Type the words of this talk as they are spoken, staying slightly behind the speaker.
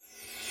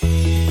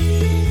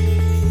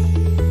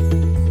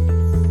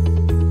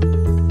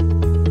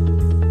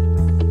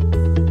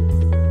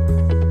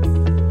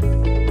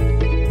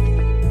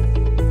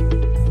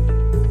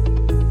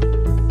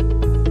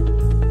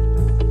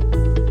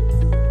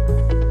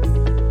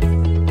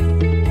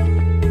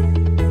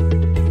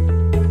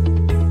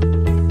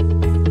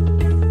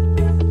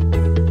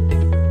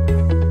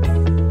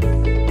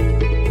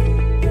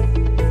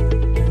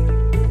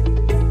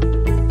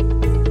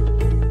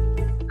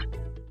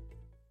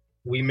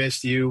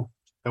missed you,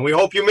 and we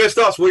hope you missed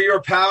us. We're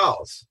your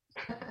pals,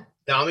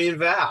 Tommy and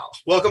Val.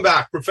 Welcome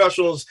back,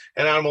 Professionals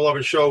and Animal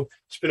Lovers Show.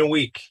 It's been a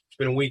week. It's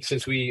been a week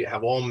since we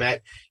have all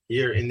met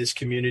here in this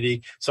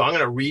community. So I'm going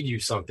to read you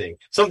something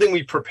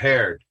we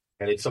prepared,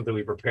 and it's something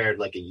we prepared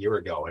like a year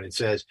ago. And it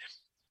says,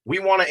 we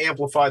want to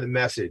amplify the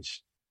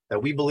message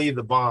that we believe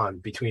the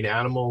bond between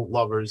animal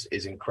lovers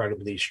is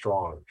incredibly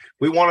strong.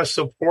 We want to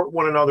support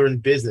one another in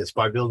business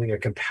by building a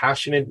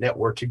compassionate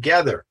network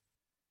together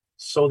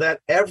so that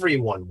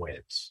everyone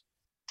wins.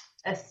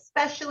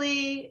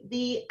 Especially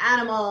the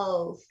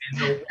animals.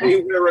 And the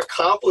way we're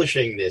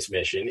accomplishing this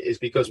mission is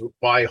because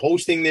by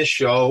hosting this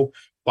show,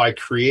 by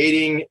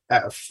creating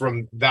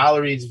from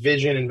Valerie's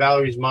vision and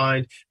Valerie's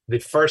mind, the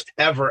first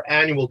ever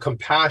annual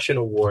Compassion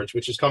Awards,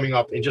 which is coming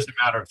up in just a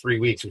matter of 3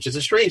 weeks, which is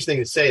a strange thing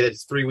to say that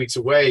it's 3 weeks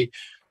away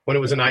when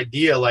it was an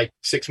idea like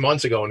 6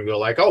 months ago. And we go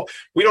like, oh,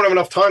 we don't have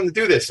enough time to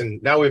do this.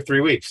 And now we have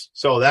 3 weeks.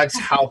 So that's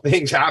how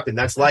things happen.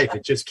 That's life.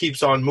 It just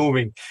keeps on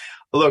moving.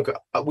 Look,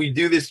 we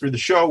do this through the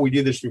show. We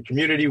do this through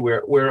community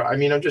where I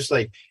mean, I'm just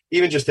like,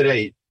 even just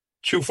today,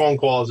 2 phone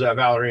calls that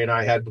Valerie and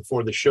I had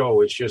before the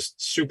show. It's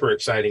just super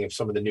exciting of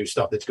some of the new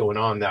stuff that's going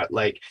on that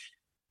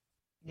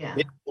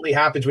it only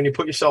happens when you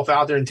put yourself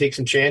out there and take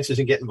some chances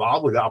and get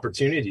involved with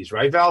opportunities.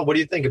 Right, Val? What do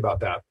you think about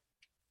that?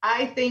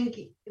 I think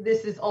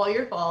this is all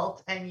your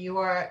fault and you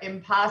are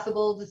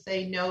impossible to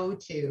say no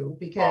to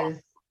because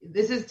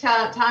this is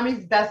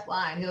Tommy's best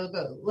line. He'll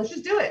go, let's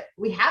just do it.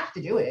 We have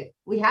to do it.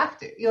 We have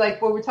to. You're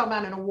like, well, we're talking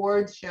about an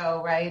awards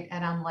show, right?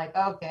 And I'm like,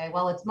 okay,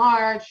 well, it's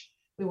March.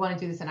 We want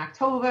to do this in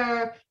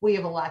October. We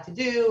have a lot to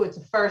do. It's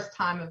a first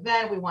time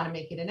event. We want to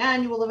make it an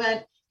annual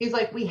event. He's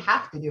like, we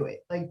have to do it.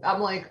 Like, I'm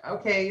like,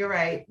 okay, you're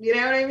right. You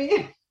know what I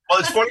mean? Well,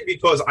 it's funny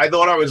because I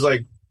thought I was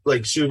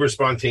like super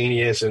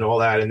spontaneous and all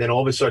that. And then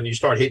all of a sudden you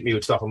start hitting me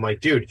with stuff. I'm like,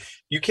 dude,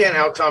 you can't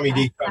out Tommy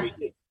D.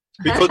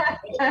 Because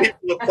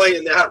people are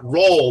playing that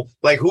role,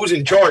 like who's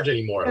in charge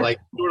anymore? Like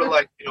sort of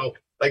like,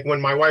 like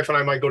when my wife and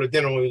I might go to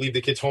dinner when we leave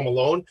the kids home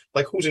alone,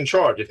 like who's in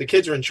charge? If the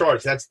kids are in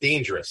charge, that's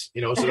dangerous,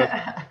 so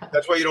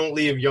that's why you don't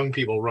leave young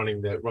people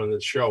running the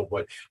show.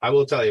 But I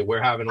will tell you,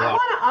 we're having a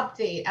lot. I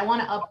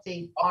want to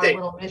update our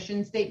little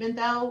mission statement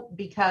though,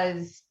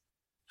 because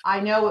I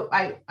know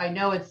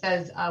it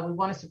says we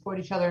want to support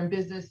each other in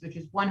business, which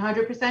is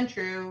 100%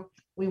 true.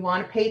 We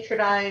want to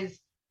patronize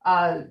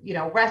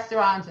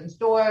restaurants and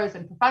stores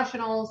and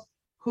professionals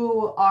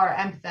who are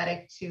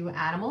empathetic to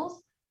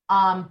animals.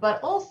 But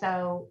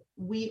also,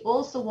 we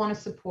also want to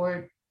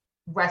support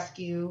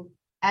rescue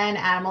and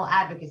animal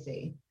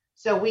advocacy.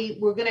 So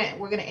we're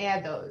gonna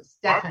add those,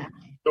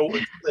 definitely. So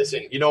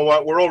listen, you know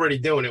what? We're already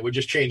doing it. We're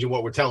just changing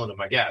what we're telling them,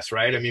 I guess,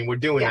 right? I mean, we're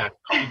doing that.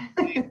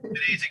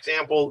 Today's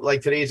example,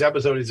 like today's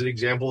episode, is an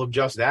example of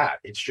just that.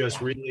 It's just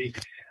really,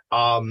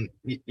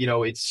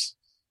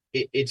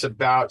 it's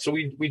about, so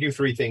we do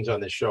 3 things on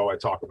this show I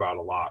talk about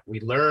a lot.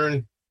 We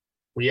learn,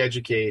 we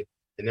educate,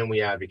 and then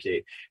we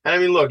advocate. And I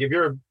mean, look, if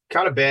you're a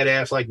kind of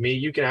badass like me,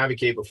 you can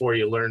advocate before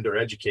you learned or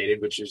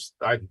educated, which is,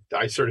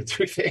 I sort of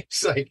do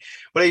things like,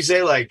 what they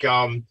say, like,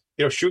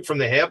 shoot from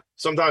the hip.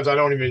 Sometimes I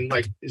don't even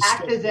like.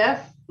 Act as if.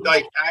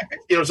 Like,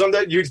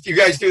 sometimes you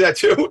guys do that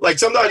too. Like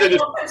sometimes I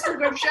just.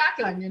 Instagram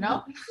shotgun,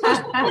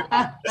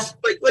 just,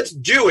 like, let's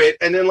do it.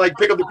 And then like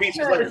pick up the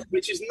pieces,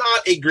 which is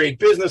not a great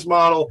business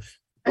model,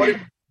 but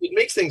it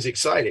makes things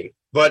exciting.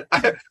 But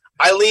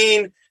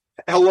Eileen,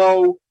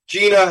 hello.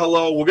 Gina,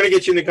 hello. We're going to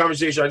get you in the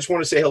conversation. I just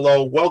want to say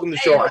hello. Welcome to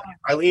the show.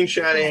 Eileen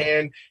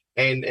Shanahan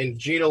and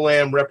Gina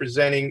Lamb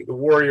representing the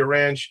Warrior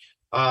Ranch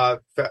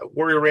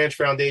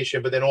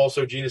Foundation, but then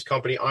also Gina's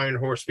company, Iron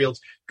Horse Fields.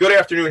 Good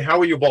afternoon.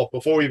 How are you both?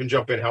 Before we even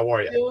jump in, how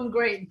are you? Doing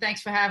great. And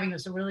thanks for having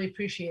us. I really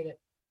appreciate it.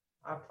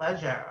 Our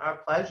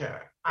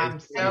pleasure. I'm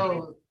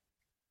so...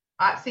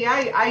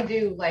 I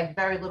do like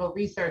very little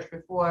research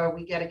before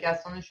we get a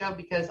guest on the show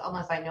because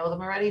unless I know them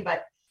already,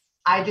 but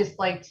I just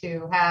like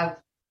to have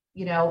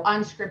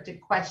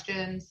unscripted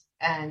questions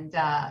and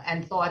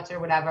thoughts or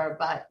whatever.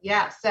 But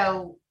yeah,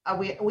 so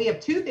we have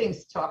 2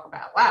 things to talk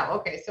about. Wow.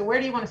 Okay. So where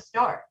do you want to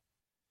start?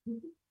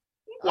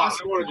 Well, I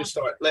want to just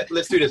start.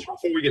 Let's do this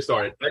before we get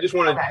started. I just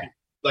want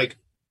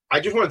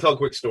to tell a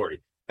quick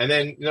story, and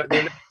then they're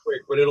not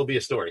quick, but it'll be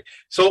a story.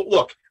 So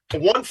look,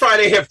 one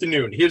Friday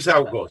afternoon, here's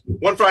how it goes.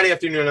 One Friday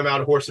afternoon, I'm out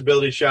of Horse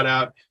Ability. Shout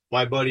out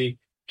my buddy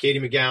Katie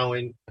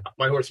McGowan,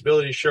 my Horse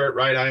Ability shirt,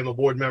 right? I am a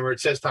board member. It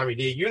says Tommy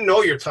D. You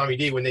know you're Tommy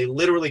D when they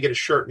literally get a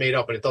shirt made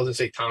up and it doesn't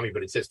say Tommy,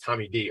 but it says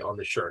Tommy D on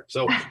the shirt.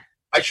 So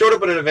I showed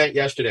up at an event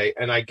yesterday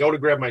and I go to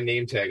grab my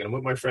name tag and I'm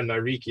with my friend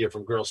Narikia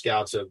from Girl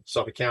Scouts of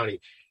Suffolk County.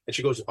 And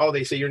she goes, oh,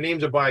 they say your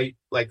names are by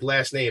like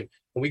last name.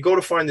 And we go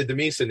to find the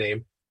Demisa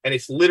name and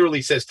it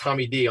literally says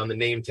Tommy D on the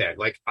name tag.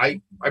 Like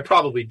I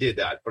probably did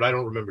that, but I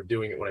don't remember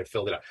doing it when I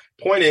filled it out.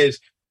 Point is,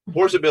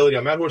 Horse Ability.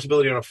 I'm at Horse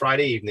Ability on a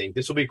Friday evening.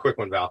 This will be a quick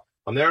one, Val.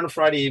 I'm there on a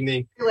Friday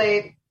evening.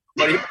 Late.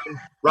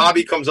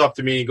 Robbie comes up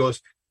to me and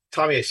goes,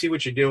 Tommy, I see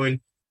what you're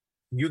doing.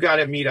 You got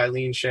to meet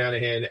Eileen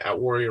Shanahan at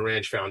Warrior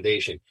Ranch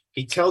Foundation.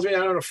 He tells me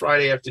that on a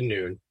Friday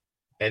afternoon.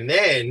 And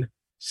then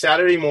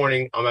Saturday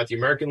morning, I'm at the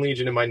American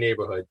Legion in my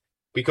neighborhood.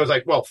 because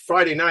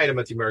Friday night I'm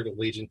at the American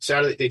Legion.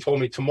 Saturday they told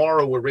me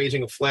tomorrow we're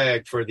raising a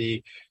flag for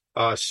the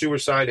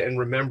Suicide and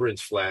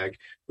Remembrance flag,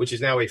 which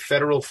is now a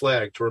federal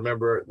flag to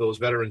remember those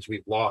veterans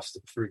we've lost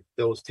through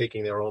those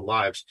taking their own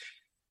lives.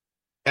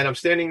 And I'm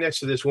standing next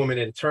to this woman,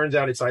 and it turns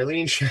out it's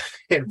Eileen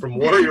Shanahan from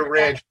Warrior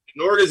Ranch,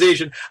 an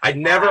organization I'd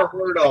never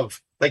heard of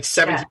like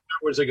 17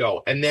 hours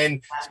ago. And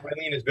then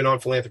Eileen has been on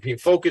Philanthropy in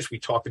Focus. We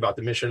talked about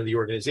the mission of the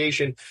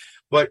organization,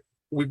 but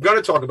we've got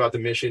to talk about the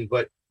mission.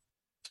 But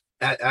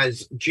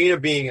as Gina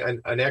being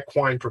an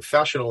equine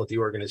professional at the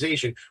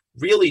organization,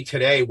 really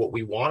today what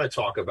we want to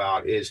talk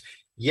about is,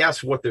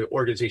 yes, what the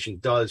organization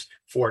does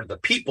for the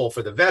people,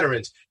 for the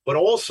veterans, but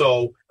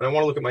also, and I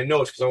want to look at my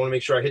notes because I want to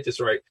make sure I hit this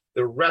right,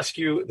 the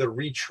rescue, the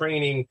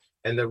retraining,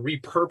 and the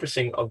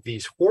repurposing of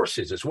these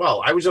horses as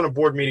well. I was on a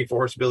board meeting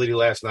for Horseability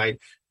last night.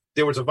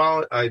 There was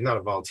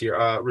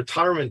a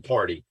retirement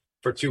party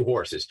for 2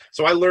 horses.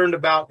 So I learned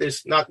about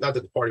this, not that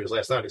the party was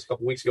last night, it was a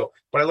couple of weeks ago,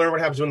 but I learned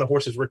what happens when the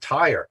horses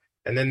retire.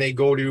 And then they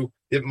go to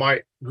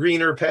my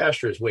greener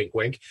pastures, wink,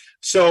 wink.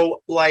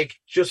 So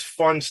just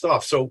fun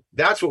stuff. So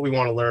that's what we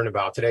want to learn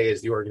about today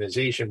is the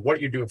organization, what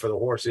you're doing for the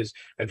horses.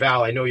 And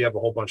Val, I know you have a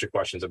whole bunch of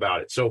questions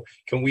about it. So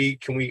can we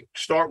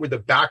start with the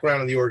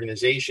background of the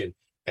organization,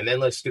 and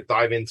then let's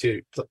dive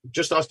into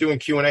just us doing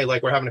Q&A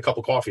like we're having a cup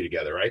of coffee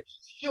together, right?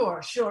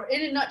 Sure.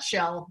 In a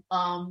nutshell,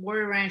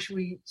 Warrior Ranch,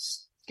 we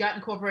got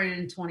incorporated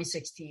in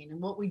 2016. And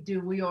what we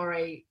do, we are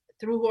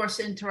through horse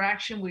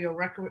interaction, we are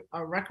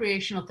a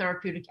recreational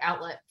therapeutic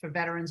outlet for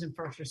veterans and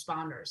first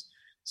responders.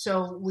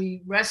 So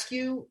we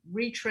rescue,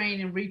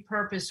 retrain, and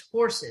repurpose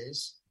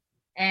horses,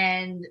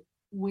 and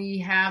we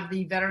have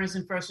the veterans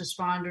and first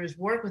responders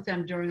work with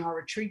them during our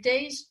retreat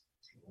days.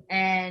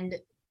 And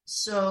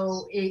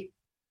so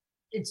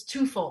it's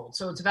twofold.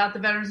 So it's about the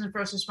veterans and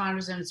first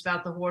responders, and it's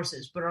about the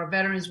horses. But our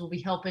veterans will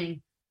be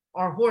helping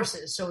our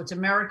horses. So it's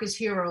America's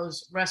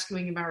heroes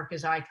rescuing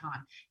America's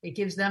icon. It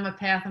gives them a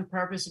path and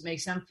purpose. It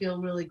makes them feel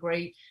really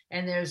great.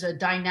 And there's a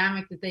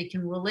dynamic that they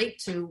can relate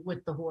to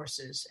with the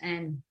horses.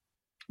 And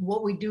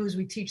what we do is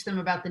we teach them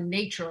about the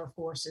nature of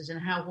horses and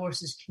how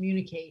horses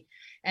communicate.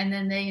 And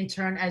then they, in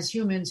turn, as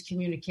humans,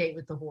 communicate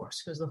with the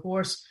horse, because the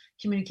horse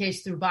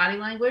communicates through body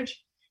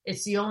language.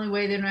 It's the only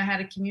way they know how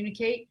to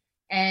communicate.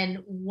 And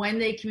when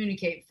they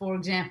communicate, for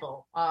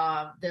example,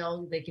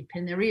 they could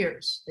pin their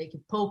ears, they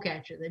could poke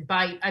at you,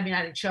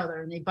 at each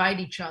other, and they bite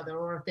each other,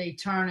 or if they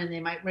turn and they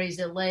might raise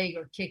their leg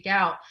or kick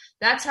out.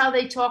 That's how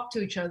they talk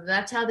to each other.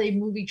 That's how they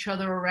move each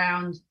other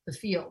around the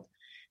field.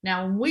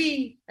 Now, when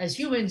we as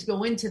humans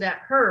go into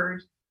that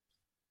herd,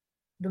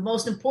 the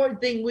most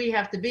important thing we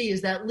have to be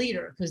is that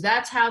leader, because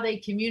that's how they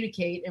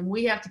communicate, and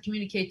we have to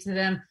communicate to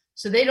them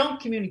so they don't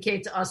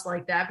communicate to us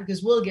like that,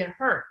 because we'll get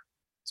hurt.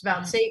 It's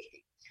about safety.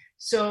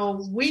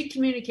 So we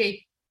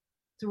communicate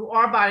through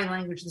our body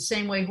language the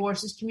same way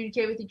horses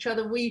communicate with each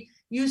other. We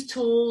use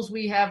tools.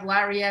 We have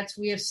lariats,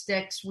 we have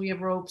sticks, we have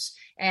ropes,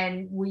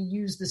 and we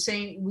use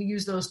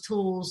those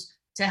tools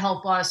to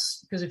help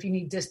us, because if you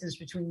need distance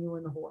between you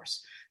and the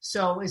horse.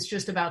 So it's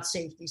just about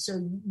safety.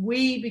 So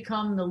we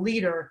become the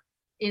leader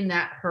in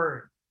that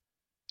herd.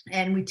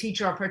 And we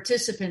teach our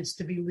participants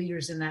to be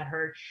leaders in that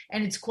herd.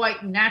 And it's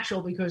quite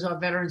natural because our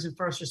veterans and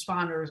first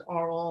responders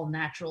are all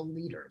natural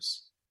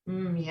leaders.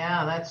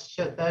 Yeah,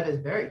 that is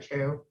very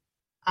true.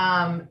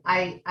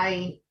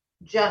 I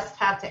just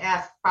have to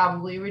ask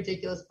probably a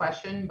ridiculous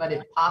question, but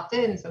it popped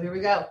in, so here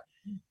we go.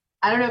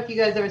 I don't know if you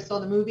guys ever saw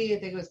the movie. I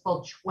think it was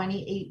called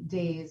 28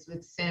 Days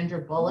with Sandra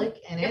Bullock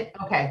in it.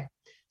 Okay,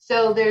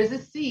 so there's a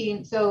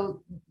scene.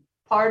 So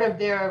part of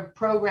their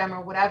program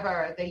or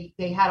whatever, they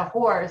had a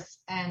horse,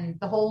 and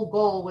the whole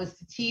goal was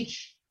to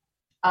teach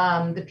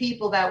the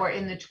people that were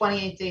in the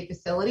 28-day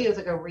facility. It was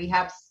like a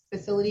rehab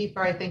facility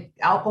for, I think,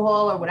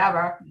 alcohol or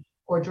whatever,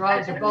 or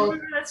drugs or both. I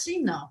remember that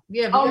scene though.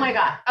 Yeah. Oh my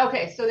God.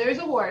 Okay, so there's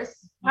a horse.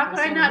 How could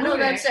I not know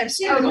that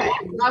scene? Okay,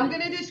 I'm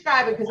going to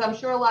describe it because I'm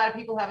sure a lot of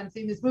people haven't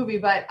seen this movie,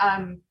 but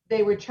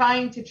they were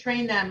trying to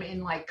train them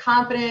in like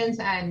confidence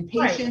and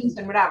patience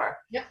and whatever.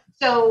 Yeah.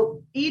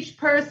 So each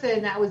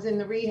person that was in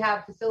the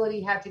rehab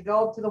facility had to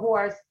go up to the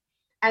horse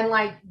and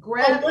like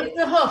grab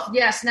the hoof.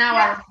 Yes, now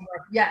I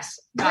remember.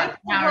 Yes. Grip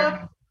the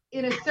hoof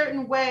in a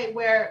certain way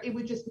where it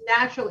would just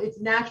its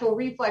natural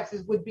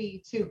reflexes would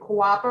be to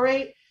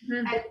cooperate.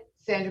 Mm-hmm. And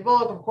Sandra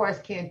Bullock, of course,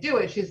 can't do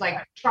it. She's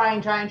like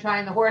trying.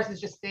 The horse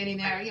is just standing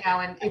there,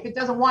 and if it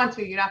doesn't want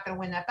to, you're not going to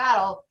win that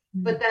battle.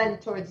 Mm-hmm. But then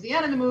towards the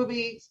end of the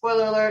movie,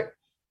 spoiler alert,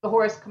 the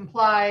horse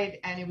complied,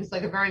 and it was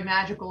like a very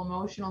magical,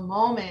 emotional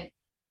moment.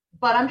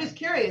 But I'm just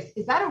curious,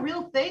 is that a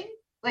real thing?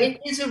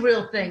 It is a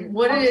real thing.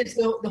 What it is,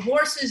 the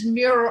horses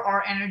mirror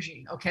our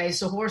energy. Okay,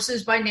 so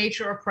horses by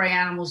nature are prey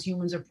animals.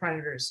 Humans are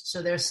predators,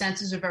 so their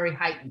senses are very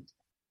heightened.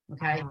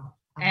 Okay,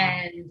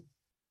 and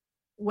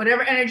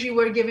whatever energy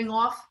we're giving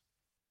off,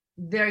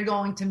 they're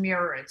going to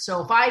mirror it.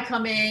 So if I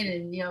come in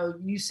and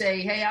you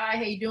say, "Hey, how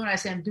you doing?" I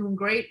say, "I'm doing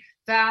great."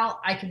 Val,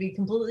 I could be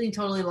completely and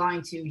totally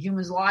lying to you.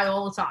 Humans lie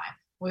all the time.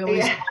 We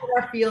always hide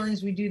our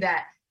feelings. We do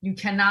that. You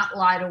cannot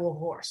lie to a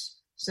horse.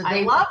 So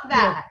I love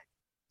that.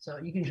 So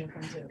you can jump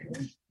in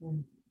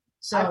too.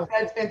 So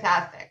that's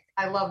fantastic.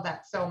 I love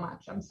that so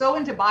much. I'm so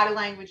into body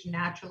language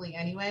naturally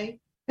anyway.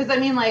 Because I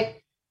mean,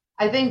 like,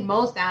 I think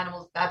most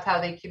animals, that's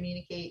how they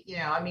communicate. You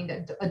know, I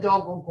mean, a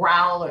dog will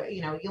growl or,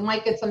 you know, you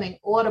might get something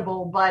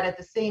audible, but at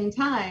the same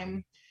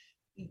time,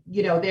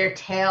 you know, their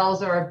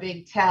tails are a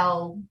big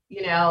tell,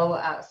 you know,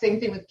 same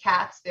thing with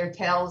cats, their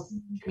tails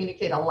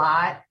communicate a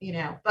lot, you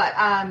know, but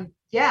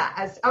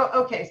yeah,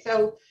 okay.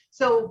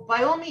 So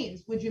by all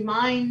means, would you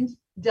mind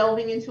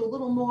delving into a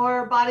little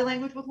more body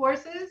language with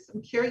horses?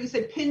 I'm curious. You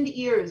said pinned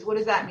ears. What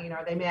does that mean?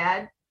 Are they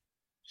mad?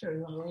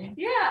 Sure.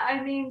 Yeah,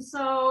 I mean,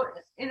 so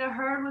in a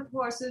herd with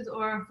horses,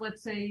 or if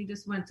let's say you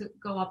just went to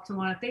go up to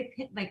one, if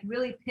they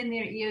really pin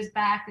their ears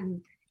back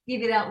and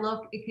give you that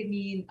look, it could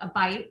mean a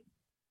bite.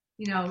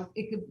 You know,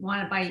 it could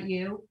want to bite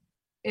you.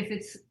 If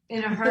it's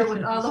in a herd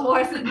with other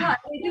horses, no,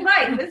 they do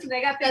bite. Listen,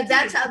 they got that.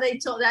 That's how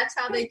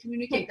they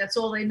communicate. That's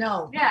all they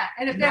know. Yeah,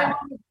 and if they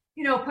want to,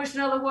 you know, push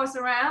another horse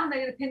around,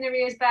 they're going to pin their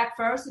ears back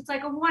first. It's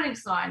like a warning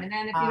sign. And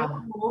then if you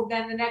don't move,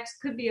 then the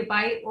next could be a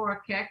bite or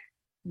a kick.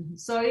 Mm-hmm.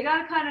 So you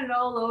got to kind of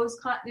know those,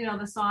 you know,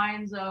 the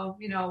signs of,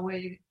 you know,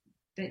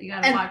 that you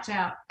got to watch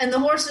out. And the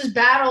horses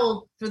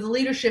battle for the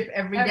leadership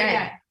every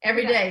day.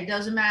 Every day. It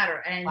doesn't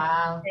matter. And,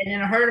 and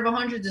in a herd of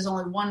 100, there's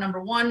only one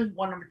number 1,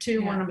 one number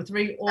 2, one number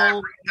 3.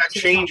 All that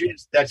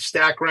changes. That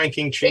stack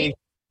ranking changes.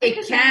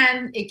 It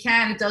can.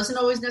 It doesn't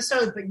always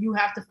necessarily, but you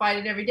have to fight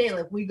it every day.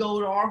 Like we go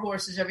to our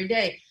horses every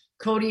day.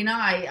 Cody and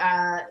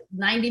I,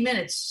 90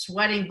 minutes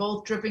sweating,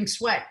 both dripping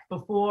sweat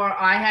before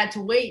I had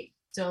to wait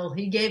till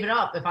he gave it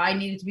up. If I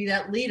needed to be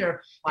that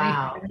leader,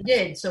 and he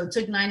did. So it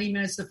took 90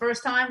 minutes the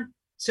first time,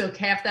 took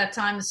half that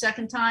time the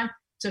second time,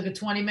 took it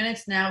 20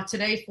 minutes. Now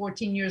today,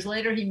 14 years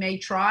later, he may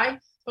try,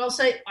 but I'll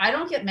say, I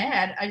don't get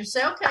mad. I just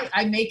say, okay,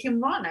 I make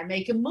him run. I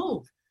make him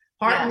move.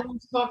 Heart and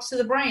lungs talks to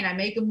the brain. I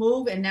make him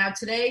move. And now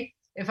today,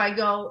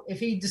 if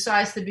he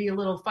decides to be a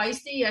little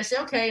feisty, I say,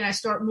 okay, and I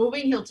start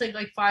moving, he'll take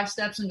like 5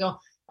 steps and go,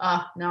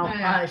 no.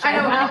 I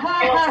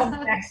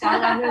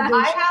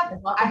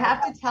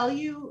have to tell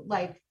you,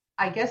 like,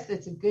 I guess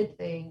it's a good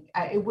thing.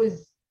 It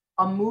was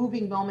a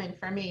moving moment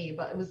for me,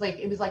 but it was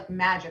like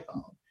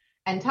magical.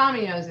 And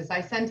Tommy knows this.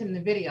 I sent him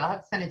the video. I'll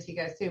have to send it to you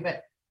guys too.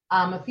 But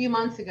a few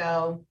months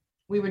ago,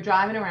 we were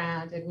driving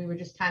around and we were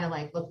just kind of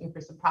like looking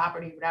for some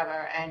property,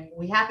 whatever. And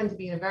we happened to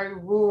be in a very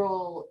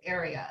rural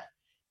area.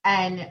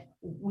 And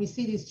we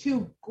see these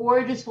 2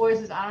 gorgeous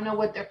horses. I don't know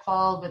what they're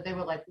called, but they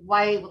were like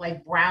white with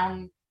like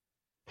brown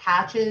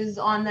patches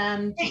on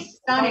them. Just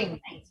stunning.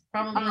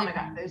 Oh my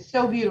God, they're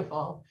so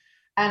beautiful.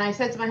 And I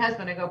said to my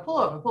husband, I go, pull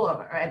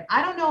over. And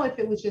I don't know if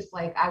it was just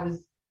like I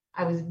was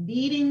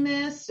needing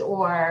this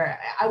or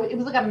it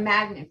was like a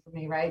magnet for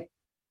me, right?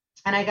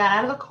 And I got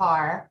out of the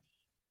car,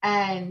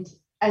 and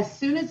as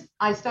soon as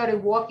I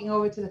started walking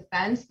over to the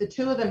fence, the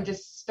 2 of them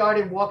just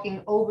started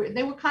walking over.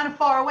 They were kind of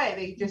far away.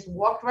 They just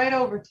walked right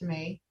over to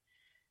me,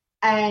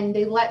 and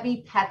they let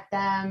me pet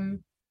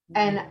them.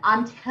 And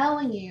I'm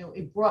telling you,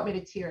 it brought me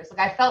to tears. Like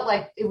I felt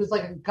like it was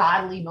like a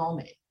godly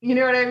moment. You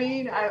know what I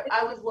mean?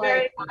 I was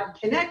like, I'm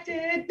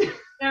connected.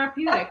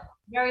 Therapeutic.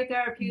 Very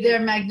therapeutic. They're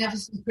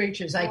magnificent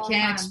creatures. I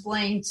can't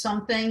explain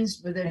some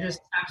things, but they're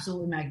just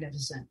absolutely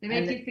magnificent. They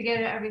make you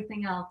forget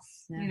everything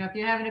else. Yeah. You know, if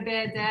you're having a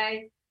bad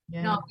day,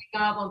 I'll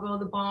wake up, I'll go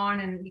to the barn,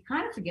 and you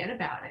kind of forget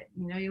about it.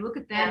 You know, you look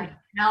at them, you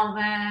smell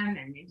them,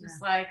 and you're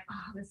just like,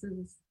 oh, this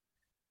is.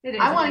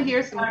 I want to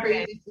hear some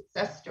crazy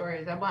success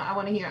stories. I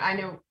want to hear. I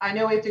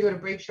know we have to go to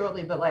break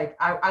shortly, but like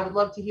I would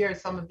love to hear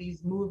some of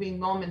these moving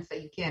moments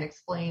that you can't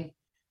explain,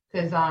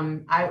 because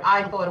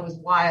I thought it was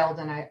wild,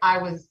 and I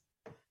was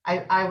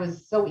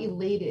so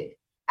elated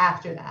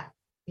after that.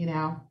 You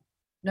know.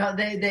 No,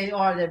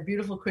 they're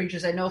beautiful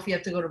creatures. I know if you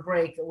have to go to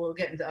break, we'll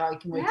get into. I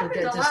can wait to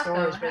get into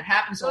stories, but it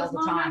happens all the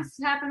time. Those moments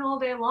happen all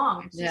day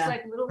long. It's just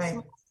like little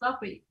small stuff,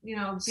 but you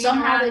know, being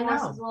somehow around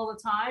horses all the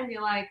time,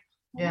 you're like.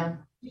 Yeah.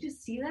 You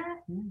just see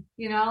that?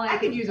 You know, like I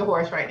could use a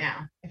horse right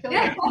now. I feel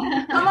like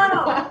come on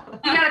over.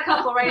 You got a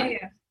couple right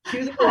here.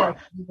 Choose a horse.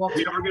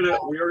 We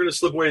are gonna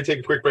slip away to take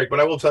a quick break,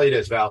 but I will tell you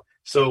this, Val.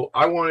 So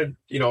I wanted,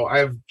 I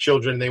have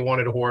children, they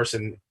wanted a horse,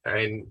 and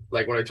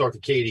like when I talked to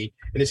Katie,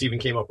 and this even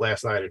came up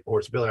last night at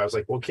Horse Billy, I was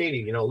like, well,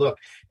 Katie, look,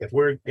 if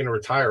we're gonna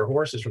retire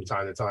horses from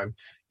time to time,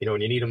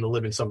 and you need them to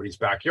live in somebody's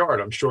backyard,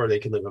 I'm sure they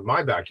can live in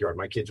my backyard.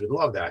 My kids would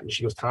love that. And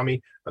she goes,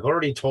 Tommy, I've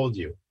already told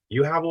you.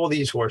 You have all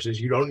these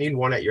horses. You don't need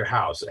one at your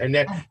house. And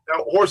then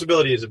now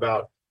Horseability is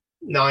about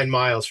 9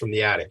 miles from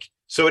the attic.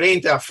 So it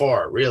ain't that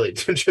far, really,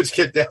 to just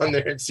get down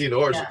there and see the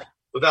horses. Yeah.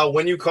 But Val,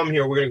 when you come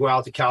here, we're going to go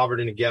out to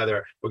Calverton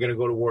together. We're going to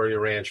go to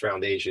Warrior Ranch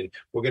Foundation.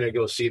 We're going to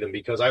go see them,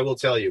 because I will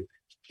tell you,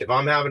 if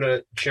I'm having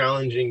a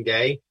challenging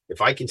day, if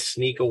I can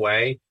sneak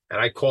away, and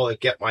I call it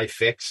get my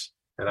fix,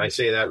 and I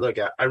say that, look,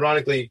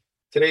 ironically,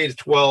 today is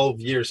 12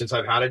 years since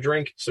I've had a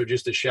drink, so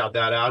just to shout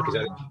that out,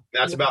 because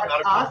that's about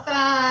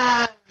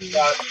awesome. It's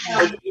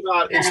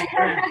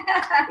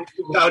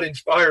about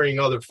inspiring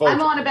other folks.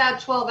 I'm on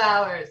about 12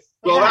 hours.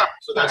 12 hours.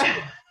 So that's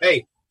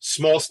hey,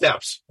 small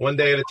steps, one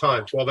day at a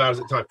time, 12 hours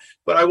at a time.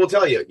 But I will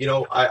tell you,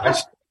 I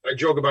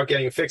joke about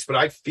getting it fixed, but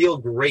I feel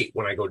great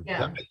when I go.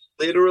 I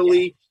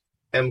literally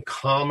am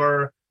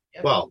calmer.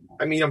 Well,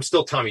 I mean, I'm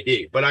still Tommy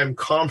D, but I'm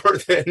calmer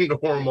than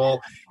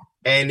normal.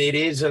 And it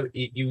is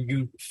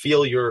you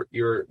feel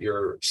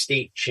your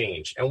state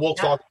change. And we'll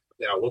talk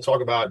now. We'll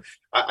talk about,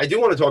 I do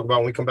want to talk about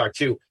when we come back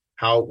too,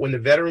 how when the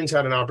veterans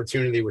had an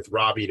opportunity with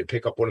Robbie to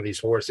pick up one of these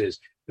horses,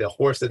 the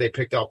horse that they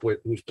picked up with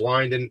who's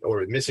blind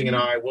or missing an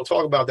eye. We'll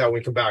talk about that when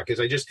we come back,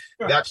 because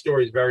that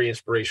story is very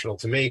inspirational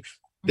to me.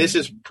 This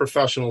is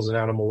Professionals and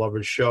Animal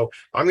Lovers show.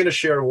 I'm going to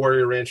share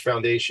Warrior Ranch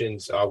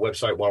Foundation's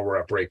website while we're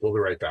at break. We'll be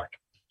right back.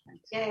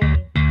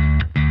 Yay.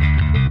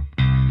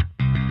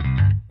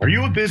 Are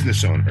you a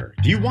business owner?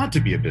 Do you want to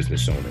be a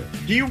business owner?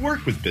 Do you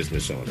work with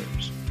business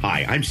owners?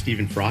 Hi, I'm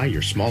Stephen Fry,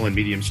 your small and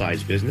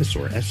medium-sized business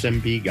or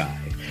SMB guy,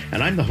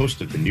 and I'm the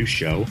host of the new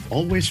show,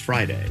 Always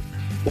Friday.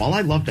 While I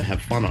love to have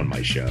fun on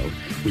my show,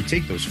 we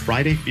take those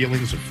Friday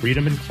feelings of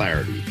freedom and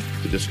clarity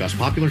to discuss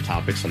popular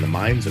topics on the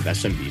minds of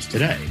SMBs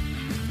today.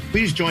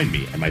 Please join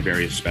me and my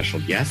various special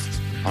guests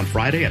on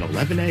Friday at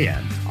 11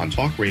 a.m. on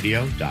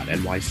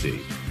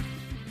talkradio.nyc.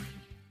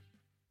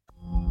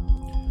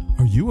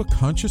 Are you a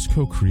conscious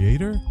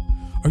co-creator?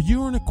 Are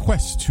you on a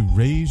quest to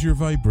raise your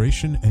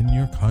vibration and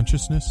your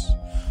consciousness?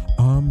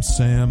 I'm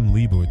Sam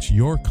Leibowitz,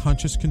 your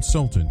conscious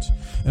consultant,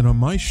 and on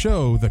my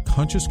show, The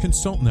Conscious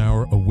Consultant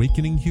Hour,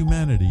 Awakening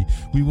Humanity,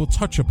 we will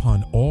touch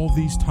upon all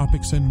these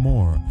topics and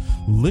more.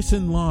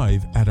 Listen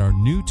live at our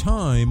new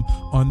time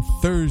on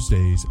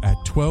Thursdays at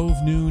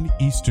 12 noon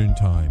Eastern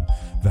Time.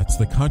 That's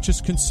The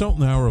Conscious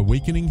Consultant Hour,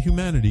 Awakening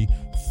Humanity,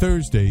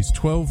 Thursdays,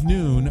 12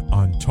 noon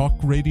on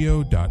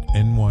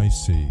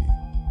talkradio.nyc.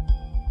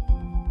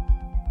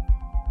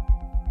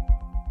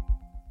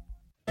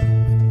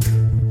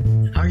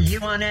 Are you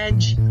on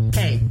edge?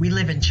 Hey, we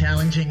live in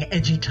challenging,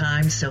 edgy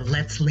times, so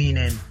let's lean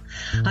in.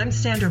 I'm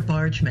Sandra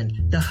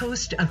Bargman, the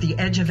host of The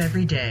Edge of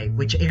Every Day,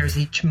 which airs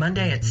each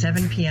Monday at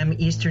 7 p.m.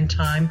 Eastern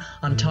Time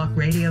on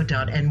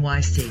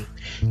talkradio.nyc.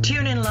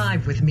 Tune in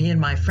live with me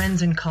and my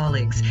friends and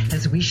colleagues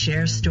as we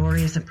share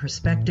stories and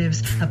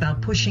perspectives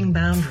about pushing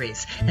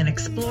boundaries and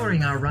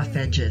exploring our rough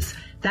edges.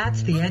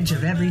 That's The Edge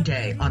of Every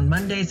Day on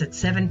Mondays at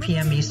 7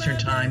 p.m. Eastern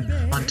Time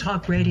on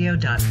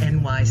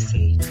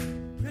talkradio.nyc.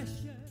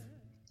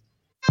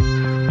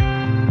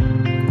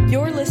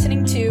 You're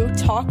listening to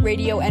Talk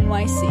Radio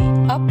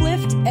NYC.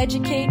 Uplift,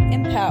 educate,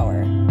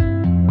 empower.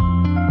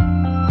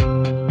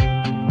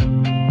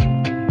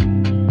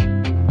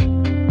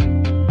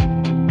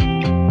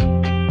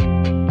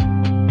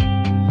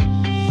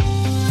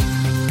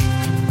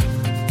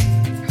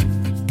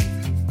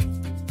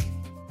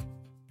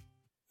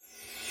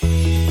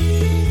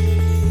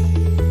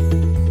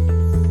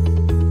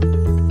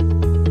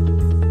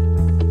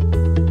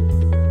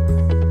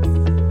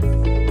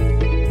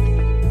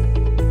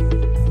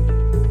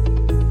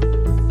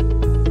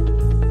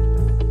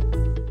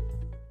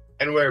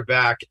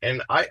 Back,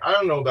 and I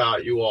don't know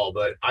about you all,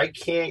 but I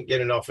can't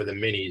get enough of the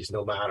minis.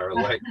 No matter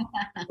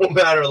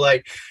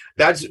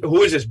that's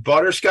who is this?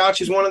 Butterscotch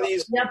is one of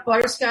these. Yeah,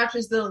 Butterscotch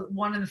is the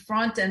one in the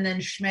front, and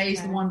then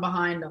Schmay's the one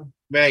behind them.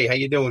 May, how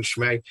you doing,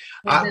 Schmay?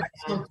 They're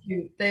so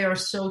cute. They are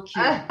so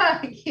cute.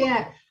 I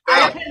can't.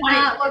 I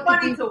cannot look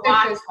at these to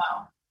watch pictures.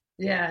 though.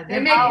 Yeah, They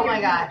make Oh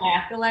my God.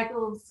 They're like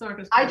little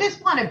circus. I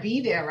just want to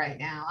be there right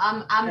now.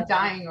 I'm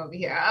dying over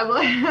here. I'm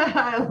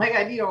like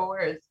I need a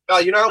words.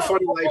 Val, you know how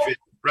funny life is,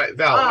 right?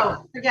 Val,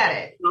 Oh, forget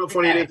it. you know how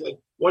funny it is. Like,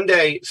 one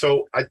day,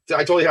 so I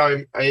told you how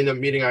I ended up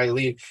meeting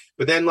Eileen,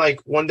 but then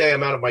like one day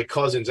I'm out at my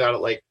cousin's out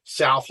at like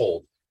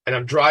Southold, and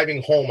I'm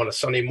driving home on a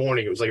Sunday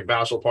morning. It was like a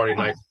bachelor party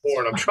the night before,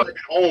 and I'm driving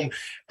home,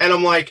 and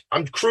I'm like,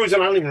 I'm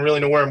cruising. I don't even really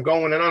know where I'm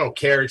going, and I don't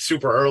care. It's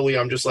super early.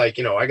 I'm just like,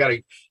 I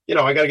gotta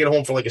get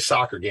home for like a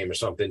soccer game or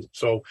something.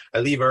 So I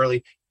leave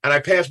early, and I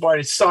pass by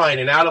this sign,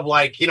 and out of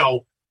like,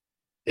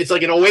 it's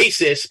like an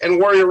oasis, and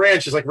Warrior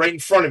Ranch is like right in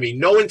front of me.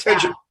 No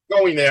intention of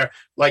going there,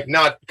 like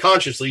not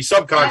consciously,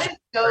 subconsciously.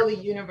 That is so the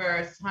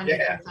universe, 100%.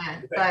 Yeah.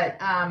 But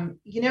I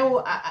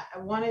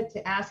wanted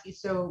to ask you.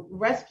 So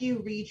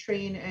rescue,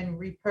 retrain, and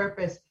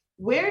repurpose.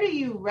 Where do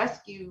you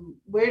rescue?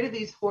 Where do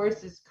these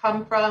horses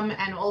come from?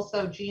 And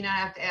also, Gina, I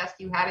have to ask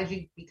you, how did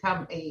you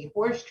become a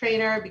horse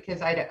trainer?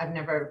 Because I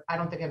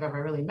don't think I've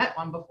ever really met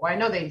one before. I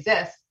know they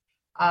exist.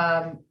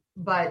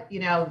 But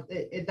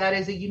that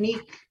is a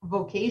unique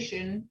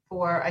vocation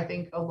for, I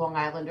think, a Long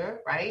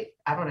Islander, right?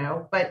 I don't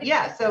know, but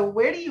yeah. So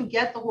where do you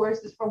get the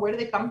horses from? Where do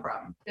they come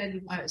from?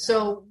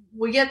 So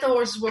we get the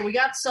horses where we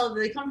got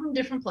Sully. They come from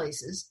different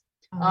places.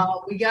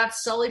 We got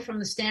Sully from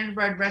the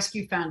Standardbred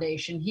Rescue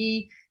Foundation.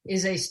 He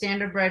is a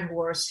standardbred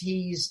horse.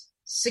 He's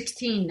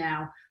 16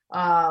 now.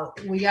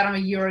 We got him a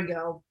year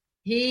ago.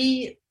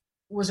 He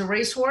was a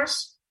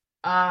racehorse.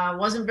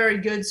 Wasn't very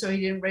good, so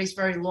he didn't race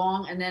very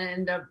long, and then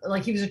ended up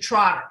like he was a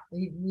trotter.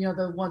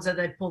 The ones that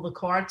they pull the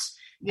carts.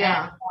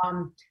 Yeah.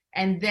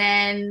 And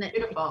then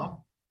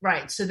Beautiful.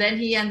 right. So then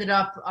he ended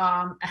up.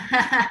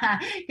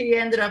 He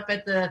ended up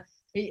at the.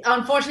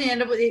 Unfortunately, he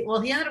ended up with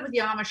the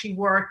Amish. He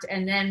worked,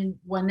 and then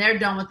when they're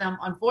done with them,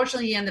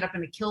 unfortunately, he ended up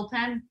in a kill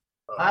pen.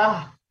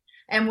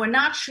 And we're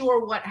not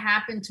sure what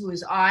happened to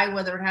his eye,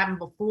 whether it happened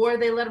before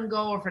they let him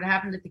go or if it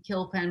happened at the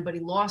kill pen, but he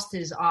lost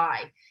his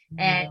eye.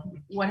 And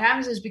what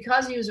happens is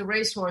because he was a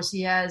racehorse,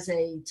 he has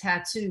a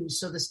tattoo.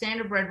 So the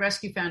Standardbred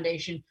Rescue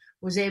Foundation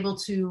was able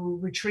to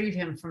retrieve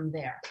him from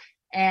there,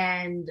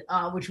 and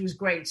which was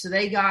great. So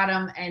they got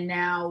him, and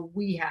now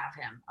we have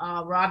him.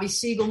 Robbie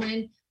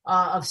Siegelman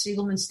of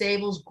Siegelman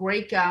Stables,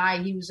 great guy.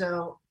 He was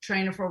a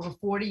trainer for over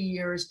 40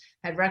 years,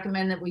 had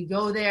recommended that we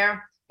go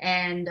there.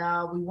 And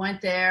we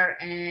went there,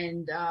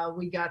 and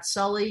we got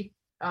Sully,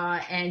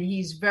 and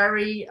he's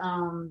very,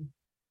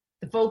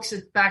 the folks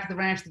back at the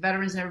ranch, the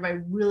veterans and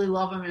everybody really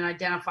love him and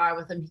identify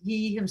with him.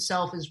 He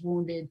himself is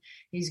wounded.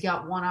 He's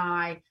got one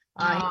eye.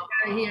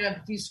 He had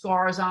a few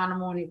scars on him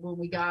when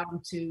we got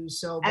him too.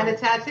 And a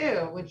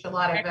tattoo, which a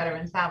lot of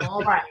veterans have.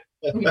 All right.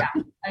 Yeah.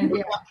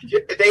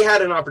 They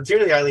had an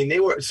opportunity, Eileen.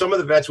 Some of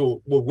the vets were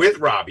with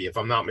Robbie, if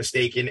I'm not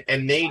mistaken,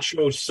 and they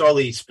chose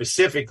Sully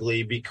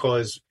specifically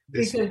because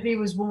he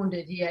was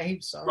wounded. Yeah, he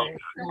was sorry.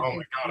 Oh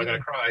my God, I'm gonna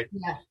cry.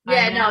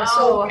 Yeah.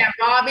 So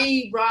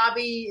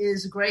Robbie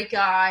is a great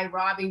guy.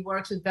 Robbie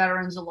works with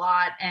veterans a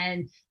lot,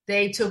 and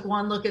they took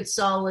one look at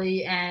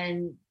Sully,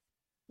 and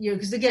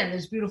because again,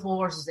 there's beautiful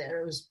horses there.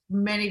 There was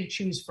many to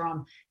choose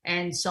from,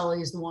 and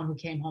Sully is the one who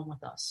came home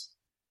with us.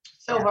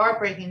 So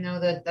heartbreaking, though,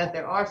 that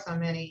there are so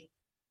many.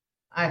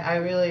 I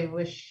really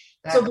wish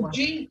that. So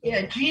Gene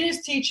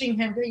is teaching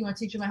him. You want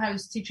to teach him how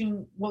he's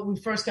teaching what we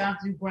first got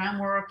to do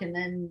groundwork, and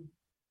then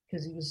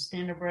because he was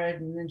standardbred,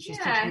 and then she's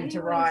teaching him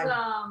to ride.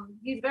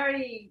 He's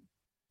very,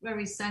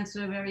 very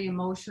sensitive, very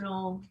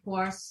emotional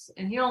horse,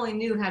 and he only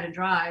knew how to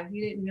drive.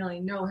 He didn't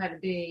really know how to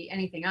be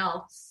anything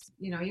else,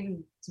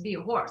 even to be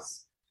a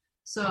horse.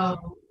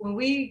 So when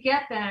we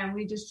get them,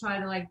 we just try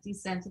to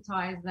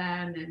desensitize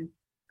them and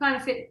kind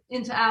of fit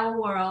into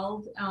our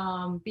world,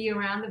 be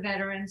around the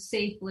veterans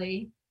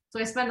safely. So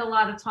I spend a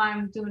lot of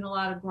time doing a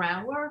lot of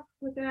groundwork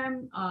with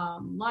them,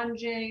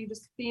 lunging,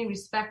 just being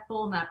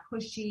respectful, not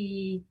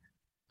pushy,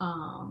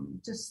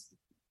 just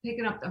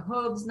picking up the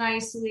hooves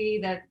nicely,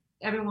 that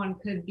everyone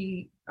could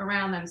be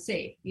around them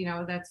safe.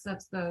 That's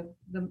the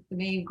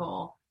main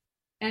goal.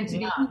 And to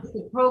be used to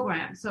the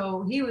program.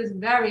 So he was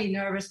very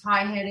nervous,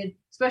 high-headed,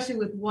 especially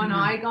with one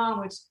eye gone,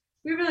 which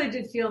we really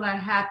did feel that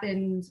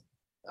happened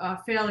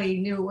fairly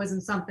new. It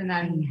wasn't something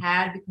that he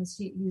had because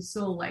he was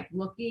so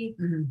looky,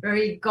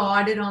 very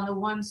guarded on the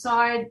one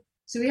side.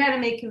 So we had to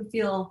make him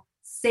feel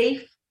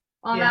safe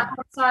on that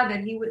one side,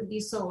 that he wouldn't be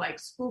so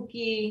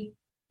spooky.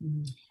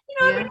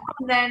 Every now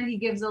and then he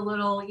gives a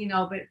little,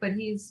 but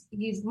he's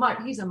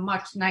a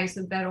much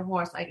nicer, better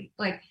horse.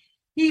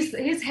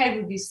 His head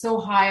would be so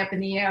high up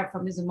in the air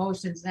from his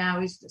emotions. Now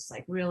he's just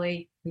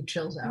really, he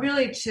chills out,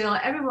 really chill.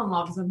 Everyone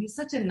loves him. He's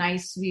such a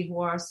nice, sweet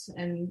horse,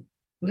 and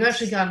we've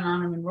actually gotten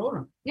on him and rode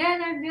him. Yeah.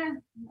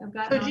 I've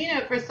got. So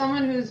Gina, for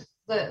someone who's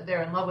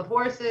they're in love with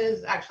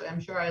horses, actually, I'm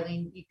sure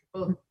Eileen, you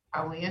could both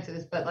probably answer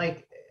this, but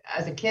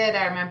as a kid,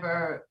 I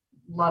remember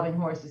loving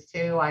horses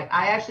too. I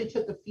actually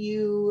took a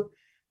few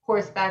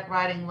horseback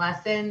riding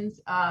lessons.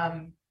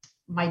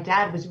 My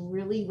dad was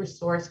really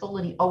resourceful,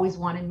 and he always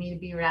wanted me to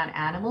be around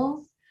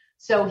animals.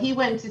 So he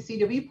went to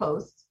CW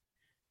Post,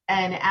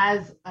 and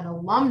as an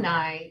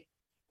alumni,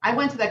 I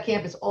went to that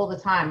campus all the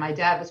time. My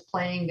dad was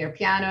playing their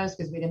pianos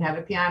because we didn't have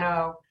a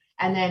piano.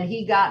 And then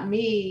he got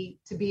me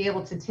to be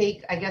able to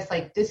take, I guess,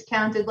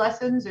 discounted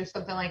lessons or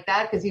something like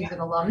that because he was an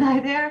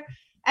alumni there.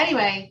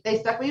 Anyway, they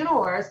stuck me in a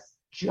horse,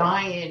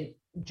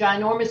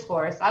 ginormous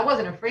horse. I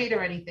wasn't afraid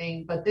or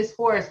anything, but this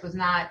horse was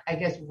not, I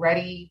guess,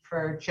 ready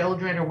for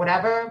children or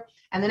whatever.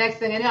 And the next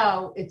thing I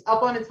know, it's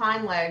up on its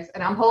hind legs,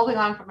 and I'm holding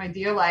on for my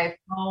dear life.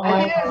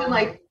 I think I was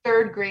in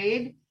third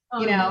grade.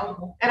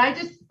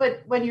 And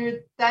but when you're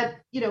that,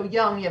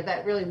 young, you have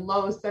that really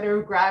low center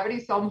of gravity.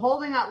 So I'm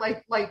holding out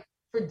like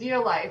for dear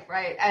life.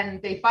 Right.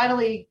 And they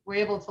finally were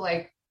able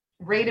to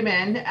rate him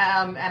in.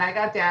 And I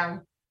got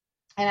down,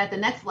 and at the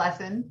next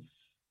lesson,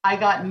 I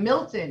got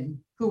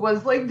Milton, who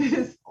was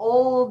this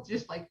old,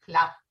 just clap,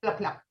 clap, clap,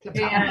 clap,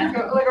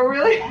 like a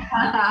really,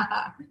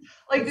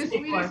 the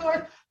sweetest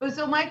horse. But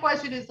so my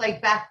question is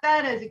back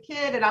then as a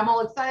kid, and I'm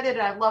all excited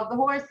and I love the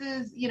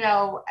horses,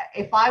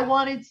 if I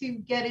wanted to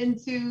get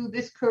into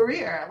this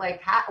career,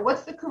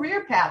 what's the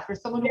career path for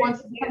someone who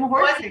wants to become a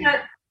horse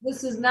trainer?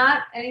 This is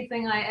not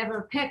anything I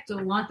ever picked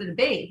or wanted to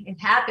be.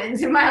 It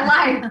happens in my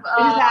life. It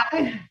just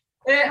happened.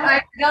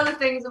 I did other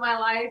things in my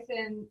life,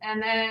 and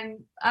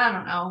then I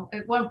don't know.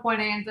 At one point,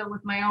 I ended up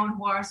with my own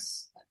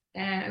horse,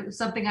 and it was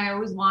something I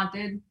always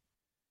wanted.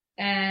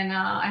 And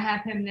I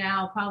have him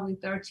now probably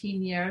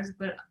 13 years.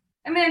 But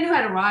I knew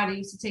how to ride. I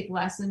used to take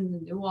lessons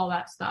and do all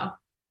that stuff.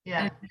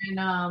 Yeah.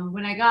 And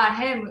when I got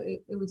him,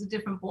 it was a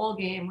different ball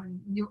game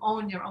when you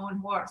own your own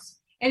horse.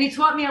 And he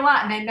taught me a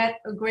lot. And I met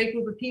a great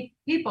group of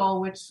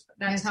people, which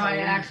that's how I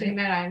actually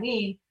met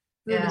Eileen,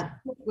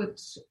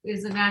 which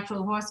is a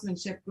natural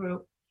horsemanship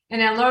group.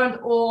 And I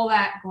learned all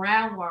that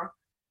groundwork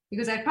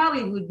because I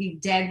probably would be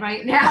dead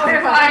right now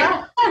if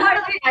I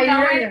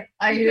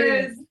I hear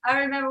you. Because I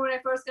remember when I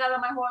first got on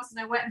my horse and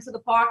I went into the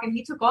park and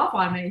he took off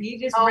on me. He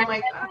just Oh ran,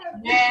 my God.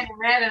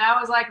 ran, and I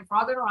was like a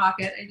frog in a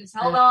rocket. I just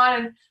held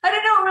on, and I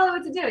didn't know really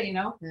what to do,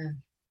 Yeah.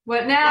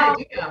 But now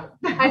Yeah.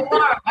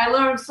 I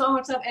learned so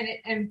much stuff,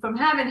 and from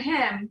having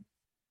him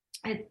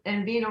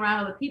and being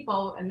around other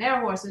people and their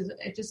horses,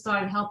 it just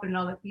started helping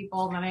other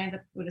people. And I ended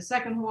up with a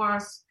second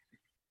horse,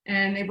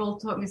 and they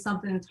both taught me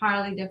something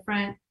entirely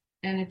different.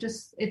 And it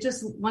just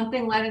one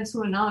thing led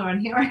into another,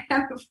 and here I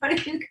am in front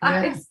of you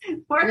guys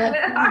working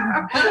it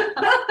hard.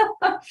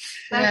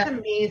 That's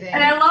amazing.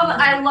 And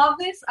I love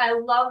this. I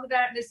love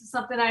that this is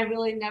something I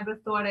really never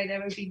thought I'd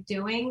ever be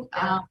doing.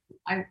 Yeah.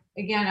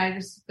 I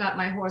just got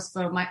my horse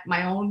for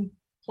my own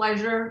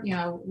pleasure.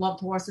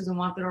 Loved horses and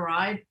wanted to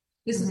ride.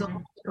 This is a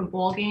whole different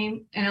ball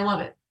game, and I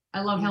love it.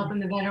 I love helping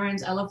the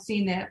veterans. I love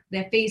seeing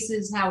their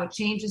faces, how it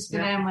changes for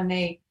them when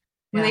they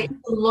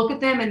look at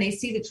them and they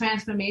see the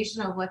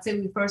transformation of, let's say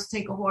we first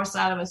take a horse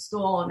out of a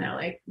stall and they're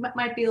like,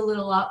 might be a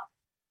little up.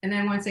 And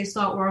then once they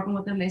start working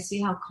with them, they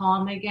see how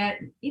calm they get.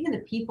 Even the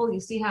people, you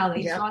see how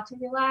they start to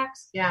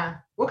relax. Yeah.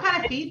 What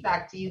kind of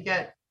feedback do you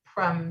get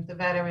from the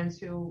veterans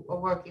who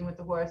are working with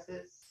the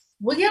horses?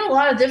 We get a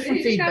lot of different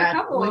You just got a feedback.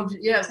 couple of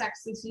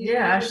texts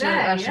Actually,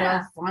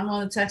 I'll find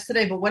one of the texts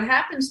today. But what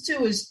happens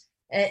too is,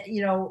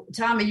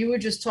 Tommy, you were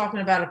just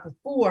talking about it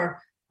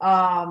before.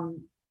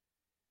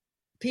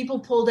 People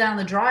pull down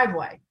the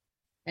driveway,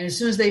 and as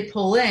soon as they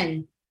pull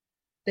in,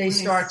 they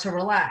start to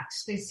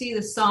relax. They see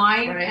the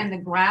sign and the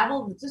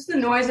gravel, just the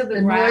noise of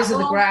the gravel. Noise of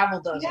the gravel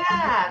does.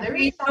 Yeah, there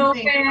is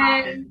something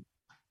calming.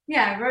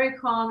 Yeah, very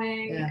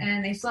calming, Yeah.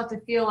 and they start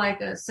to feel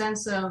like a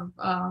sense of,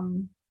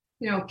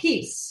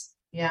 peace.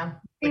 Yeah.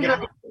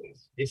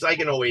 It's like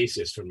an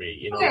oasis for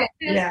me,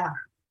 Yeah.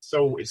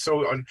 So it's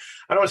so I don't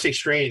want to say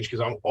strange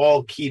because I'm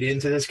all keyed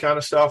into this kind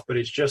of stuff, but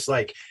it's just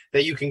like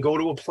that you can go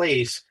to a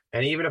place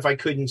and even if I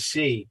couldn't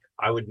see,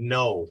 I would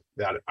know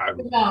that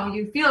No,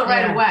 you feel it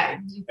right away.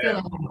 You feel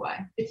it right away.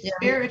 It's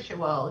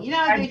spiritual.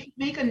 They should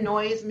make a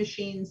noise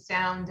machine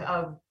sound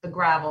of the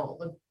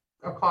gravel,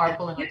 a car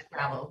pulling on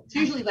gravel. It's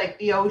usually like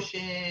the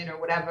ocean or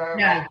whatever,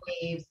 like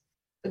waves.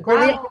 The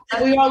gravel.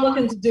 We are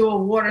looking to do a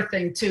water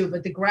thing too,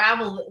 but the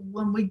gravel,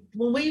 when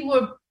we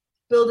were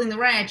building the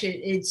ranch,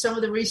 some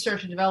of the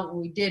research and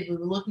development we did, we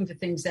were looking for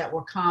things that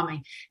were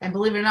calming. And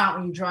believe it or not,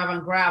 when you drive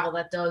on gravel,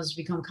 that does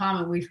become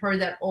common. We've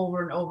heard that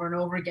over and over and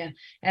over again.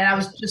 And I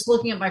was just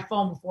looking at my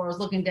phone before I was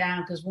looking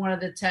down because one of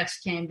the texts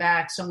came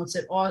back. Someone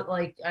said,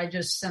 I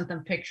just sent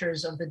them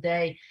pictures of the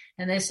day.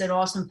 And they said,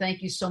 awesome,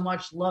 thank you so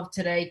much. Love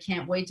today.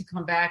 Can't wait to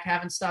come back.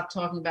 Haven't stopped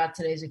talking about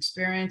today's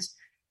experience.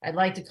 I'd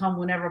like to come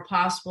whenever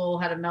possible.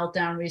 Had a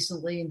meltdown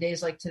recently, and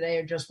days like today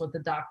are just what the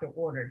doctor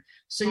ordered.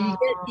 So you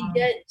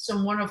get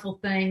some wonderful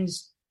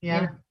things.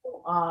 Yeah.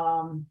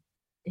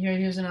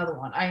 Here's another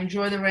one. I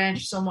enjoy the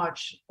ranch so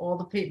much. All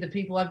the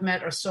people I've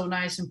met are so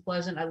nice and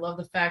pleasant. I love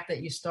the fact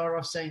that you start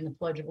off saying the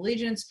Pledge of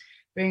Allegiance.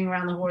 Bringing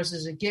around the horse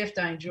is a gift.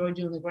 I enjoy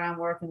doing the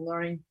groundwork and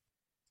learning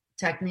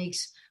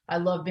techniques. I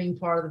love being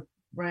part of the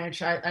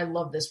ranch. I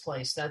love this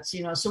place. That's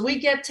so we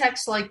get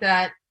texts like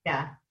that.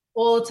 Yeah.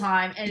 All the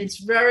time, and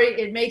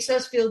it makes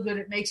us feel good.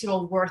 It makes it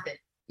all worth it.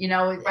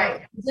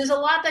 Right. There's a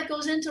lot that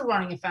goes into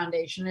running a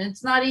foundation, and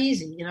it's not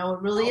easy. It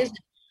really isn't.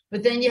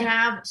 But then you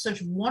have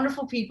such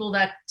wonderful people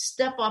that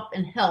step up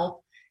and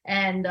help,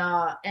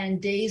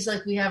 and days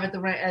like we have at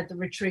the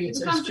retreats.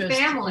 It becomes just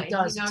family. It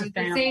does. It's a The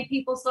family. same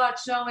people start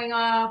showing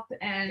up,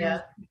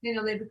 and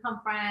they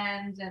become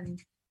friends,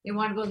 and they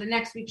want to go to the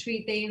next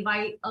retreat. They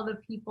invite other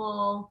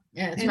people.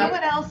 Yeah, You know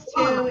what else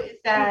too is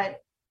that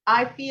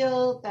I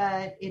feel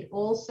that it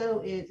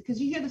also is,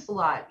 because you hear this a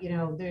lot,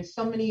 there's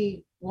so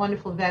many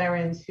wonderful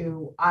veterans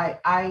who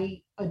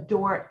I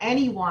adore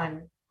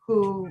anyone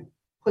who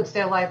puts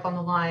their life on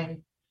the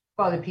line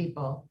for other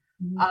people,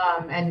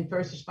 and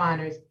first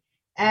responders.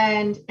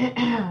 And,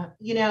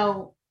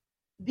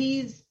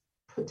 these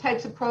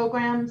types of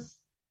programs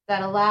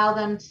that allow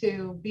them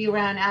to be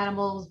around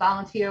animals,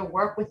 volunteer,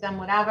 work with them,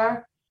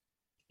 whatever,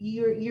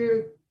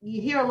 you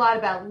hear a lot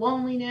about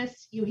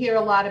loneliness. You hear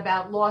a lot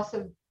about loss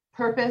of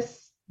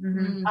purpose.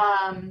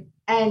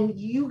 And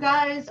you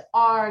guys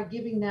are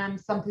giving them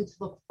something to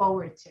look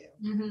forward to.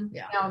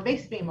 It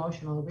makes me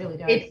emotional. It really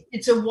does.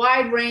 It's a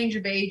wide range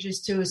of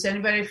ages too. It's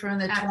anybody from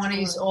the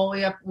 20s all the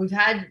way up. We've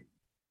had,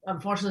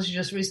 unfortunately, she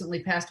just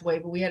recently passed away,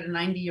 but we had a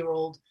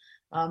 90-year-old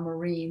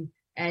Marine,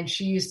 and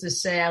she used to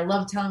say, I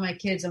love telling my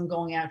kids I'm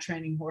going out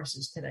training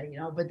horses today,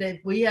 but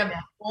we have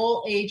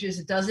all ages.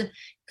 It doesn't,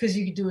 because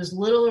you can do as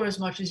little or as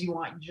much as you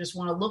want. You just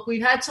want to look.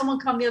 We've had someone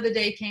come the other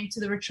day, came to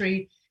the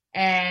retreat,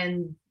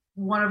 and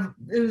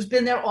who's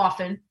been there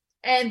often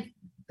and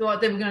thought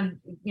they were going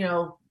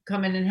to,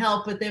 come in and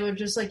help, but they were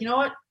just like, you know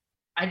what?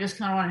 I just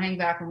kind of want to hang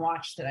back and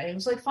watch today. It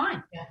was like,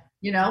 fine.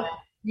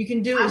 You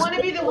can do. I want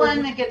to be the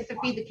one that gets to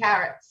feed the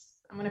carrots.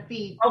 I'm going to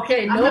feed.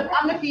 Okay.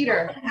 I'm the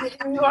feeder.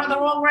 You're on the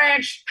wrong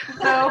ranch.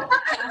 So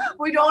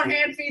we don't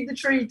hand feed the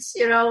treats.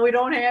 We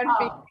don't hand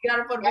feed. You got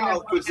to put them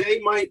because they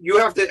might, you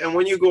have to, and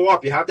when you go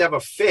up, you have to have a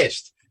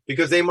fist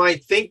because they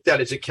might think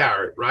that it's a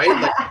carrot, right?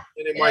 Like,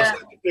 and it might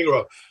stick the finger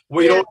up.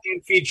 We don't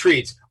hand feed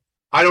treats.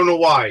 I don't know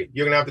why.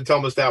 You're going to have to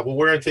tell us that. Well,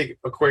 we're going to take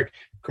a quick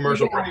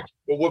commercial break.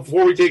 But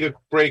before we take a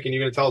break and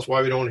you're going to tell us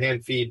why we don't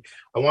hand feed,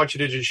 I want you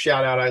to just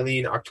shout out,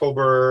 Eileen,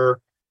 October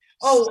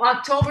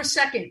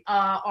 2nd,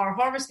 our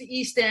Harvest the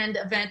East End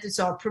event. It's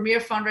our premier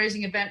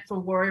fundraising event for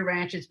Warrior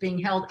Ranch. It's being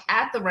held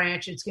at the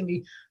ranch. It's going to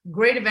be a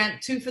great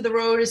event. Two for the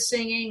Road is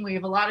singing. We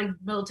have a lot of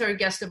military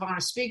guest of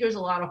honor speakers,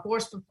 a lot of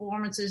horse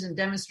performances and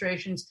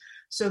demonstrations.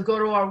 So go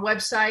to our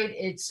website.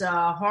 It's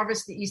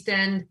Harvest the East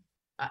End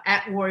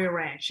at Warrior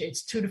Ranch.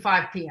 It's 2 to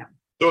 5 p.m.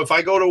 So if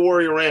I go to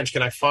Warrior Ranch,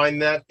 can I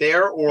find that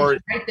there? Or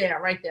right there.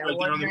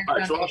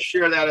 So I'll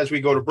share that as we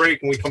go to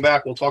break. When we come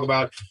back, we'll talk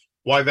about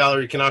why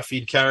Valerie cannot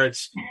feed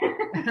carrots,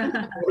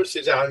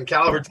 horses out in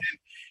Calverton,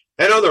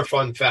 and other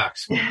fun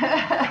facts. We'll be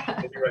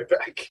right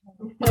back.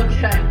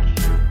 Okay.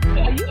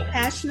 Are you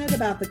passionate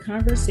about the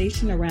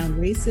conversation around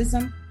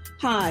racism?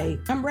 Hi,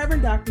 I'm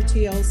Reverend Dr.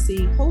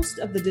 TLC, host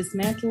of the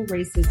Dismantle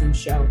Racism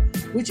Show,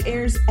 which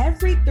airs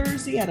every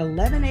Thursday at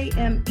 11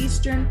 a.m.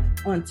 Eastern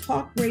on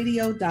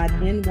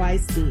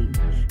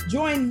talkradio.nyc.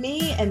 Join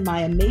me and my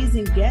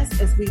amazing guests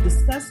as we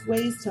discuss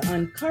ways to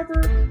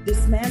uncover,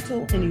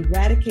 dismantle, and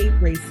eradicate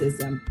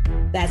racism.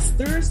 That's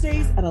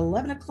Thursdays at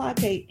 11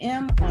 o'clock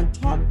a.m. on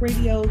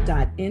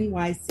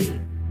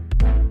talkradio.nyc.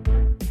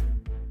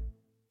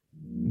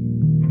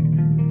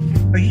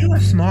 Are you a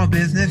small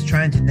business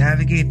trying to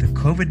navigate the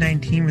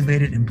COVID-19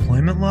 related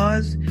employment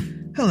laws?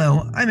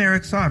 Hello, I'm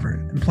Eric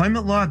Sauver,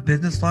 employment law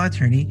business law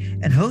attorney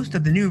and host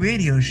of the new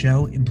radio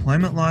show,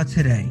 Employment Law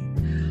Today.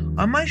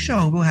 On my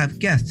show, we'll have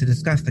guests to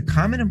discuss the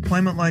common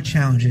employment law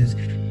challenges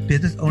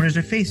business owners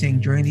are facing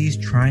during these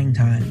trying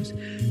times.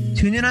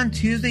 Tune in on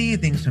Tuesday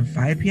evenings from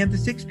 5 p.m. to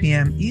 6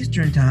 p.m.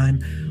 Eastern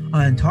Time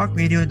on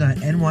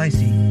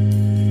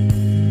talkradio.nyc.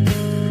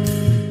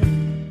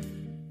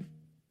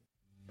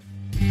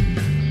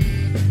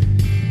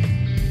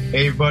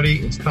 Hey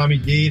everybody, it's Tommy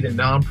D, the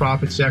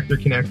Nonprofit Sector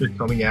Connector,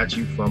 coming at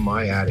you from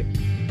my attic.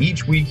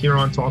 Each week here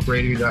on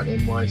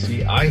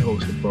talkradio.nyc, I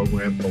host a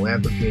program,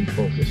 Philanthropy in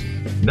Focus.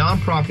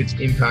 Nonprofits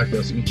impact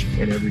us each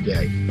and every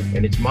day,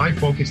 and it's my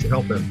focus to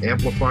help them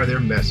amplify their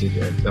message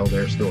and tell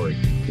their story.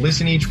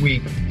 Listen each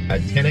week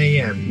at 10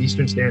 a.m.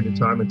 Eastern Standard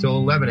Time until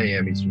 11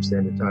 a.m. Eastern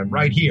Standard Time,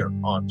 right here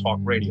on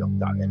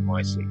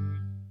talkradio.nyc.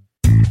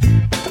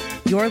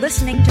 You're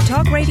listening to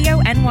Talk Radio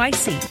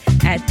NYC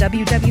at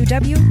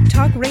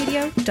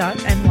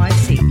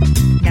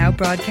www.talkradio.nyc. Now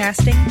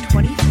broadcasting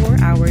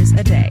 24 hours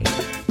a day.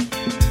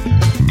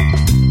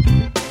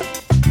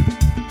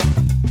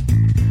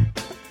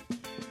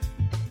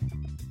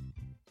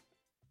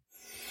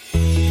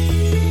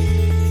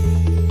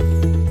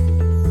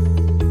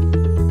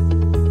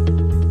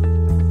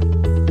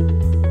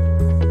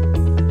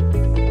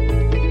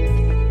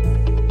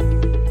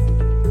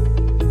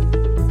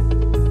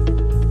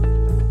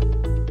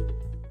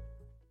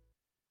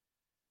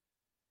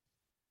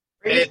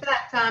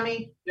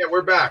 Tommy. Yeah,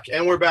 we're back.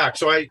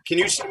 So can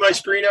you see my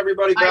screen,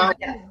 everybody? Val?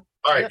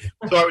 All right.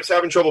 So I was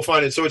having trouble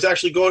finding it. So it's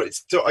actually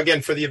so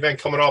again, for the event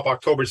coming up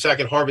October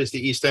 2nd, Harvest the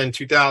East End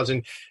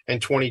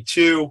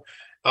 2022,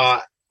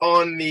 on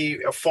the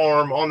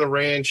farm, on the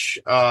ranch,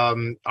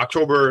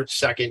 October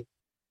 2nd,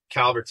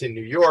 Calverton,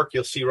 New York.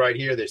 You'll see right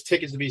here, there's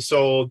tickets to be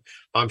sold.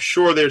 I'm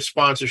sure there's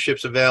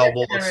sponsorships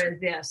available.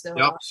 Yes.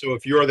 Yep. So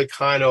if you're the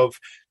kind of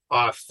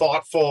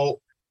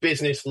thoughtful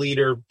business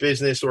leader,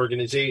 business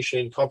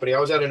organization, company.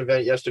 I was at an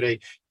event yesterday,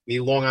 the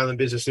Long Island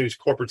Business News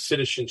Corporate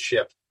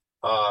Citizenship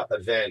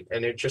event,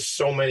 and there are just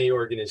so many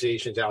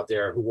organizations out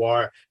there who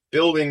are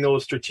building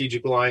those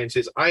strategic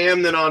alliances. I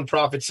am the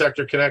nonprofit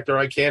sector connector.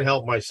 I can't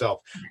help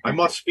myself. I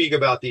must speak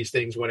about these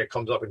things when it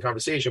comes up in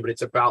conversation, but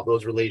it's about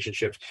those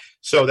relationships.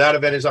 So that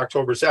event is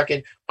October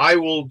 2nd. I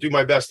will do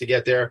my best to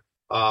get there.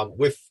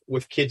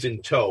 With kids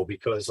in tow,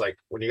 because like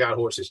when you got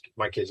horses,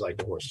 my kids like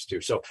the horses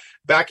too. So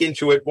back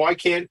into it. Why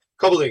can't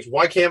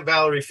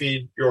Valerie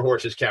feed your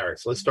horses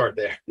carrots? Let's start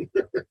there.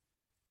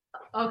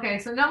 Okay,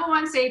 so number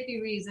one,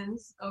 safety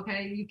reasons.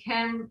 Okay, you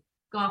can,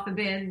 God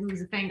forbid,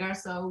 lose a finger,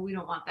 so we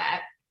don't want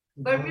that.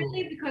 But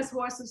really, because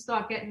horses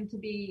start getting to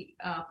be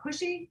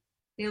pushy,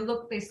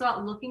 they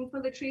start looking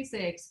for the treats.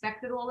 They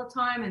expect it all the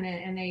time,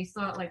 and they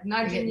start like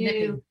nudging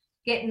you.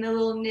 Getting a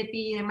little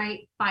nippy, they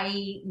might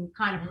bite and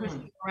kind of push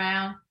you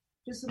around.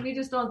 We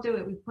just don't do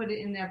it. We put it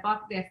in their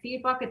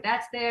feed bucket.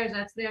 That's theirs.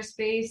 That's their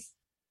space.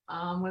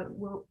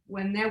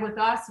 When they're with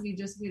us, we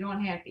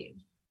don't have feed.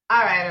 All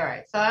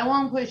right. So I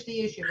won't push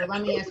the issue, but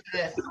let me ask you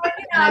this: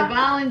 I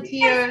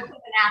volunteered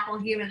an apple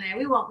here and there.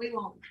 We won't.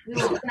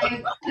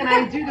 Can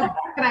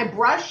I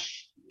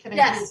brush?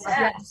 Yes.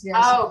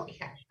 Oh,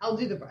 okay. I'll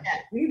do the brushing.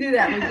 Yeah, you do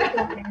that.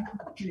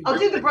 I'll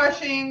do the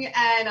brushing,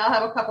 and I'll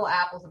have a couple of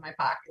apples in my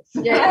pockets.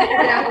 Yeah,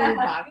 in your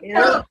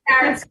pocket.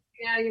 Carrots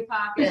in your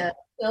pocket.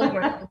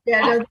 Yeah,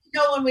 they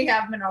know when we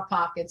have them in our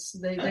pockets.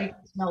 They can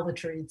smell the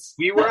treats.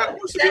 We were at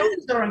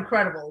senses are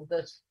incredible.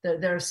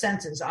 Their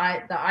senses,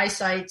 the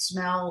eyesight,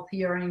 smell,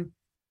 hearing.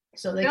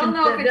 So they They'll can,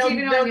 know if it's they'll,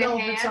 even they'll on your know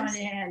if it's on hands.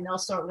 your hand. They'll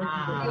start looking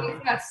Ah. for If it.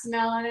 it's got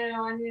smelling it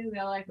on you,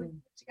 they're like, what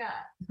you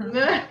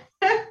got?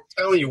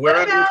 Telling you, we're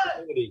What at about-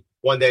 Horseability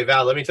one day,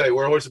 Val. Let me tell you,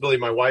 we're at Horseability,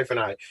 my wife and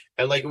I,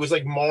 and like it was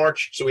like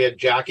March, so we had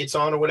jackets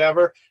on or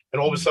whatever.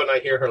 And all of a sudden, I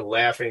hear her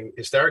laughing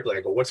hysterically.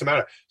 I go, "What's the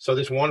matter?" So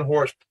this one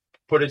horse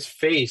put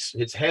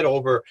its head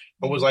over,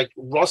 and was like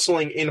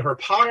rustling in her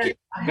pocket.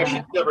 Now,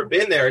 she's never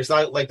been there. It's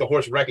not like the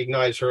horse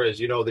recognized her as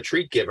the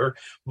treat giver,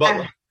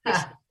 but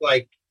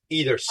like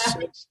either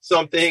sensed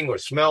something or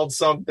smelled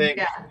something.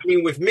 Yeah. I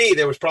mean, with me,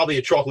 there was probably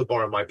a chocolate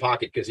bar in my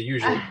pocket because it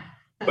usually.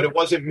 But it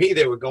wasn't me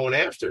they were going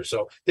after.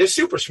 So they're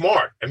super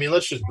smart. I mean,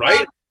 let's just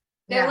right.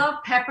 They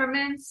love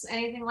peppermints,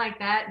 anything like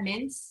that,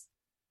 mints.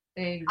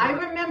 I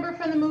remember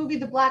from the movie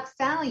The Black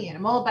Stallion.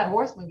 I'm all about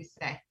horse movies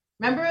today.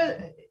 Remember?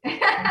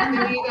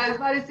 Maybe you guys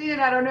might have seen it.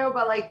 I don't know,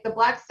 but like The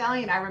Black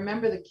Stallion, I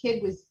remember the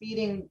kid was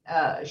feeding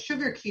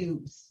sugar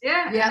cubes.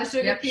 Yeah,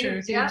 Sugar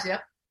cubes.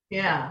 Yep.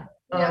 Yeah.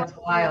 Oh, that's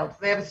wild.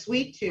 They have a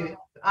sweet tooth.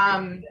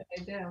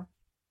 They do.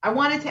 I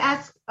wanted to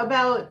ask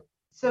about.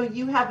 So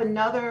you have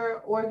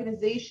another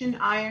organization,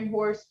 Iron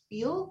Horse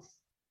Fields?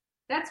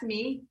 That's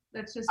me.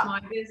 That's just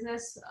my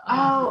business.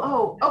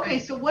 Okay.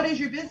 So what is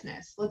your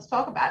business? Let's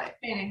talk about it.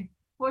 Training,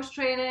 horse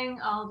training.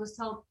 I'll just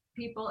help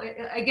people.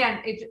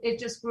 It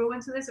just grew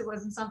into this. It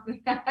wasn't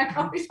something that I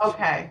always.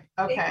 Okay.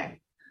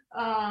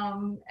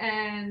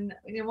 And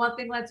one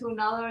thing led to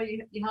another.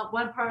 You help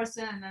one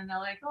person, and then they're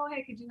like, "Oh,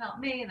 hey, could you help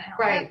me?" And I help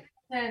Right.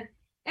 them.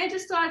 And it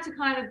just started to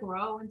kind of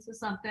grow into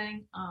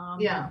something.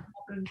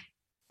 Helping,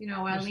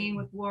 Eileen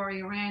with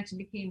Warrior Ranch and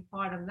became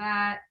part of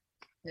that.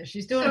 Yeah,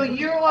 she's doing. So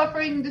you're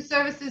offering the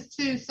services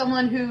to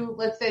someone who,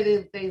 let's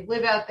say, they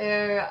live out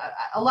there.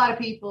 A lot of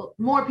people,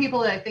 more people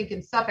than I think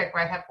in Suffolk,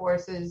 right, have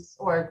horses,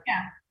 or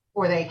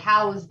they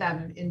house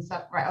them in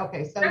Suffolk, right?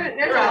 Okay, so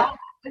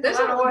There's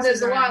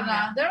a lot now.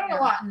 now. There are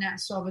a lot in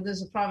Nassau, but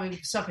there's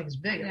probably Suffolk's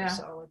bigger, Yeah.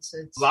 so it's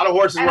A lot of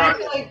horses And I around.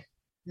 feel like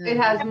it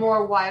has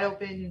more wide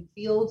open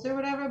fields or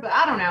whatever, but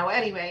I don't know.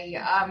 Anyway,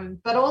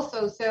 but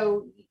also,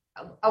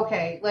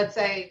 okay, let's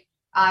say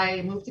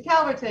I move to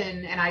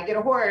Calverton and I get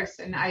a horse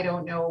and I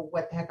don't know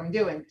what the heck I'm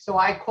doing. So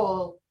I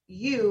call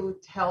you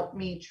to help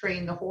me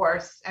train the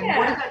horse. And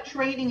what does that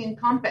training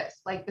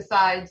encompass? Like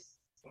besides,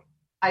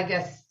 I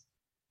guess,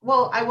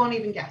 well, I won't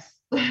even guess.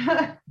 Well,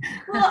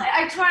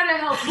 I try to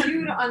help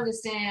you to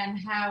understand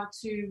how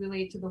to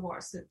relate to the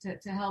horse,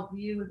 to help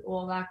you with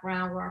all that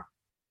groundwork.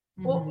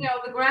 Well,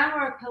 the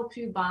groundwork helps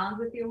you bond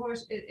with your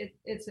horse.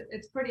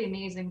 It's pretty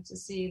amazing to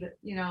see that,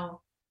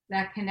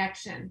 that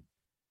connection.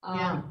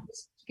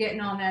 Just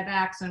getting on their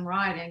backs and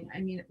riding. I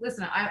mean,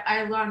 listen,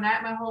 I learned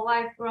that my whole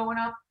life growing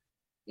up,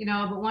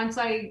 but once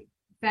I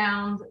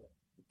found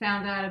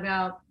out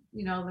about,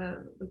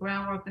 the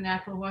groundwork, the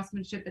natural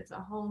horsemanship, it's a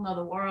whole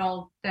nother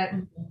world that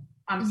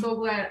I'm so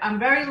glad. I'm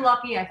very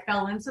lucky I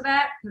fell into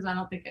that because I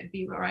don't think I'd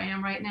be where I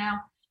am right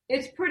now.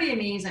 It's pretty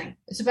amazing.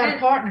 It's about a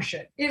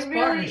partnership. It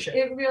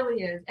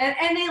really is.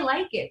 And they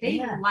like it.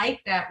 They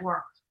like that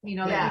work. That you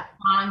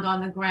bond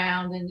on the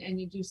ground and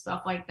you do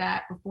stuff like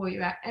that before you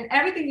act. And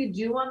everything you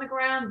do on the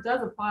ground does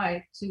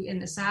apply to in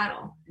the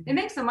saddle. It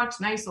makes a much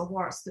nicer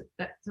horse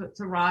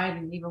to ride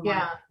and even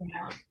ride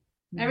around.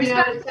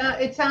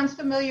 It sounds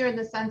familiar in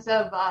the sense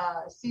of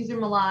Cesar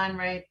Millan,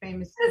 right?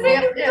 Famous.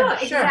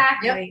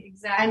 Exactly.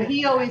 And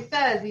he always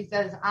says,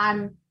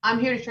 I'm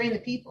here to train the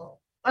people.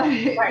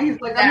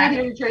 He's like, I'm not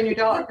here to train your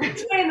dog.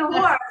 Train the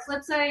horse.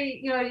 Let's say,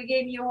 you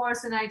gave me a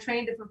horse and I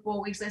trained it for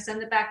 4 weeks. I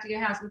send it back to your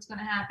house. What's going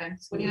to happen?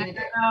 What are you going to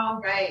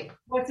do? Right.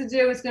 What to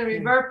do. It's going to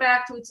revert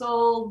back to its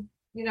old,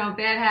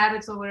 bad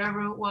habits or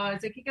whatever it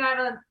was. Like you got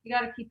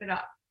to keep it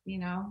up,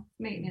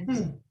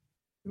 maintenance.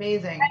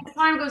 Amazing. As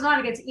time goes on,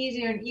 it gets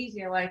easier and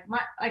easier. Like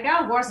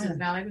our horses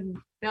now,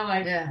 they're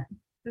like, they're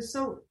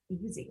so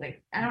easy.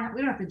 Like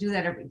we don't have to do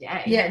that every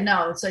day. Yeah,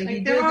 no, it's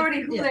like they're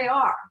already who they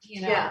are.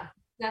 Yeah.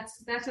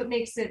 That's what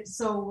makes it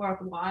so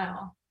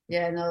worthwhile.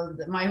 Yeah, no,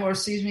 my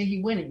horse sees me,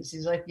 he whinnies.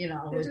 He's like,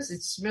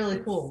 it's really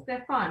cool.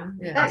 They're fun.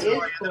 Yeah. That is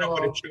Ended up cool.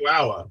 with a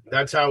Chihuahua.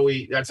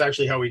 That's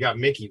actually how we got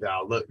Mickey,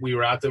 Val. Look, we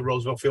were at the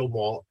Roosevelt Field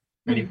Mall,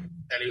 and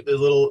the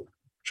little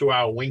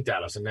Chihuahua winked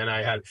at us, and then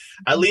I had,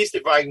 at least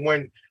if I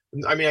went,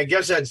 I mean, I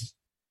guess that's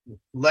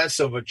less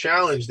of a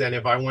challenge than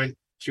if I went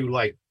to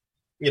like,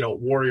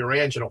 Warrior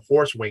Ranch and a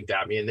horse winked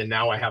at me, and then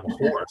now I have a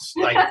horse.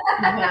 Like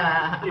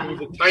it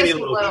was a tiny Just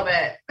a little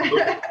bit.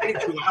 tiny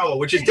Chihuahua,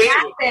 which is It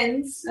dangerous.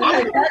 happens.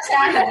 That's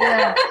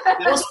happening.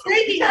 Well,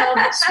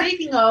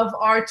 speaking of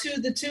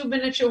the two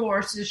miniature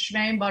horses,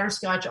 Shmaine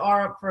Butterscotch,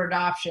 are up for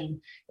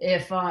adoption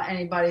if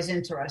anybody's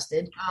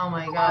interested. Oh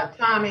my God,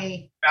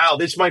 Tommy. Val,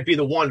 this might be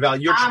the one. Val,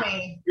 you're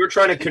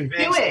trying to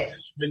convince. Do it.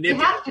 You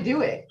have to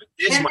do it.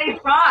 And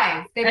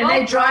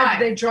they drive.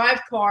 They drive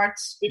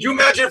carts. Could you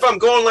imagine if I'm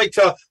going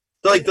to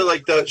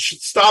the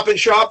Stop and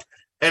Shop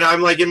and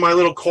I'm like in my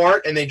little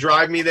cart and they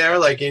drive me there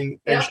like in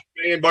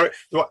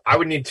I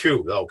would need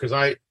two though because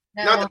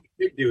not that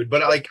big dude,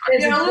 but like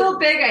You're a little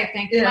big, I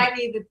think. You might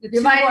need the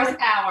 2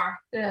 horsepower.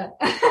 Yeah.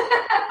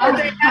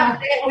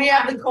 We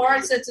have the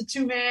carts. That's a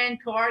 2-man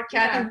cart.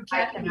 Kathy,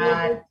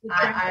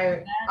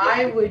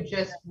 I would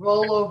just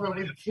roll over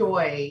with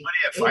joy. What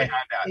if I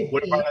had that?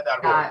 What if I had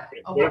that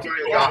horse?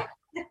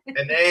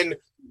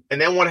 And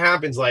then what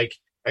happens? Like,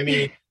 I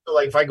mean,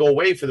 like if I go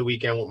away for the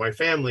weekend with my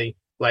family,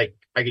 like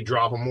I could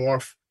drop them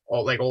off,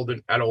 at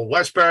Old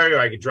Westbury, or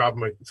I could drop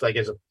them. It's like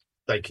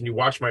can you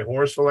watch my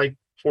horse for like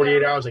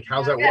 48 hours? Like,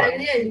 how's that work?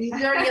 Yeah, you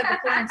already have the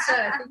plan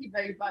set. I think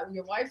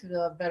your wife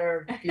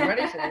better be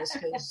ready for this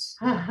because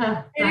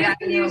it is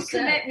a huge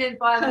commitment,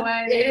 by the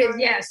way. It is,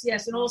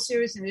 yes. In all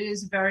seriousness, it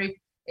is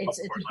it's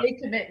a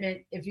big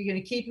commitment. If you're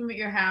going to keep them at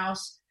your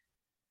house,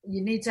 you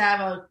need to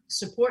have a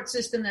support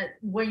system that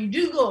when you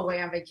do go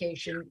away on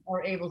vacation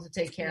are able to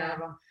take care of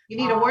them. You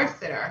need a horse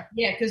sitter.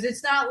 Yeah, because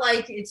it's not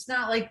like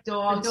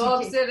dogs. The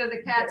dog sitter,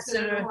 the cat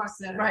sitter, the horse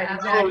sitter. Right,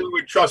 exactly.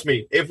 Trust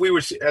me, if we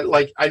were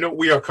like, I know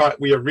we are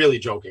really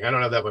joking. I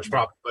don't have that much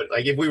problem, but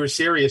like if we were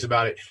serious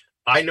about it,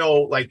 I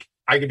know like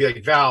I could be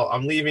like, Val,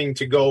 I'm leaving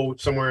to go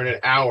somewhere in an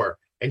hour.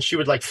 And she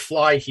would like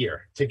fly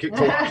here to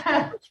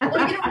watch.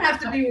 Well, you don't have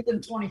to be with them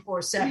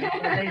 24/7.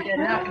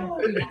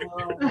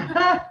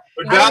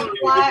 But Val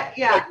like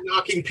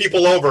knocking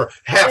people over.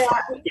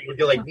 Would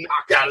get like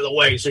knocked out of the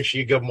way so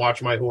she could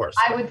watch my horse.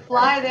 I would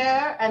fly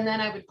there and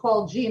then I would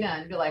call Gina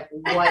and be like,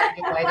 "What do I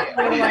do?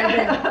 What do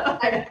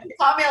I do?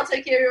 Tommy, I'll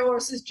take care of your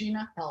horses.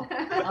 Gina, help."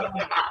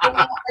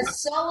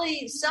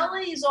 Sully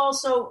is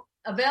also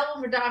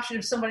available for adoption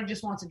if somebody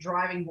just wants a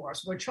driving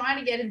horse. We're trying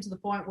to get him to the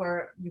point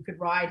where you could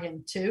ride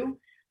him too.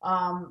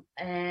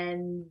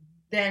 And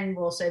then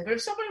we'll say, but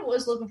if somebody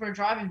was looking for a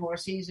driving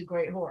horse, he's a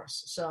great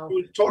horse. So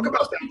talk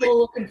about that. People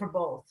looking for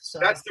both. So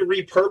that's the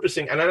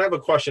repurposing. And I have a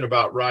question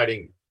about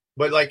riding,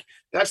 but like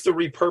that's the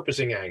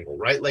repurposing angle,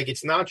 right? Like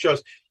it's not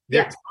just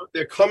they're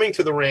coming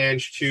to the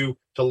ranch to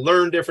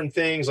learn different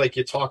things, like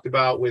you talked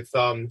about with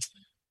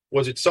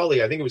was it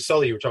Sully? I think it was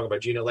Sully you were talking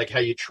about, Gina, like how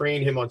you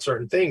train him on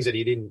certain things that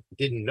he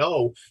didn't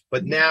know,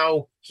 but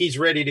now he's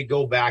ready to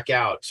go back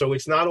out. So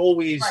it's not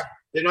always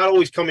they're not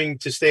always coming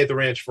to stay at the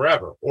ranch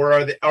forever, or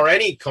are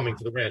any coming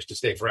to the ranch to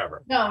stay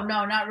forever? No,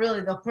 not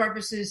really. The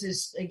purpose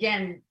is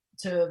again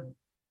to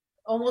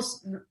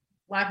almost,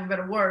 lack of a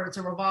better word, it's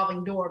a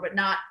revolving door, but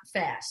not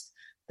fast.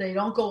 They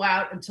don't go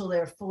out until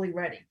they're fully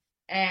ready,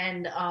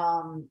 and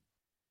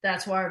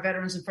that's why our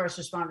veterans and first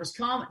responders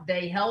come.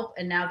 They help,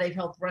 and now they've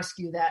helped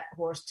rescue that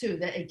horse too.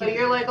 So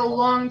you're like a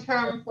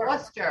long-term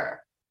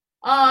foster.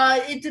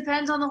 It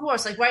depends on the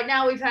horse. Like right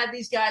now, we've had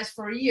these guys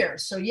for a year,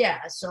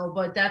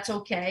 but that's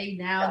okay.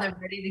 Now they're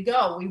ready to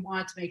go. We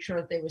wanted to make sure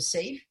that they were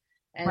safe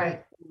and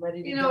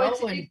ready to go.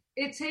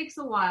 It takes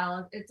a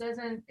while. It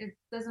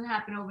doesn't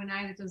happen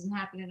overnight. It doesn't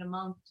happen in a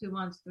month, 2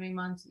 months, 3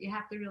 months. You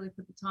have to really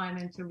put the time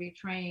in to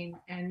retrain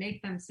and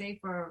make them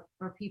safer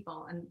for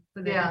people and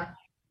for them.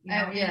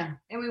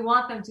 And we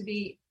want them to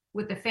be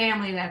with the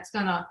family that's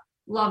gonna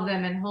love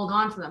them and hold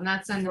on to them,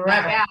 not send them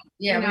back out.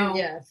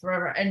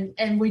 Forever.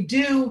 And we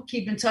do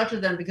keep in touch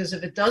with them because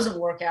if it doesn't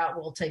work out,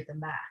 we'll take them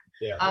back.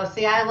 Yeah. Oh,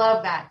 see, I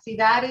love that. See,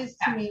 that is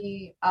to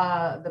me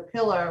the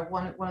pillar,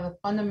 one of the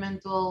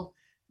fundamental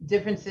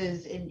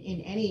differences in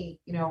any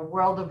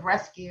world of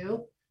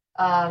rescue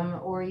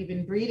or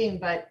even breeding,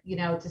 but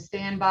to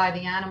stand by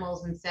the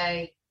animals and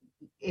say,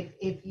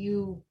 if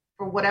you,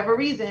 for whatever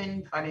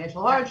reason,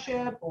 financial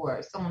hardship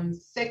or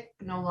someone's sick,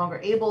 no longer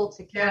able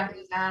to care for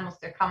these animals,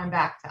 they're coming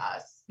back to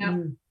us.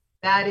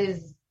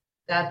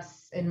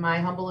 That's in my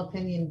humble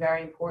opinion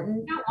very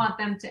important. You don't want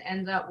them to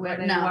end up where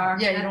they were.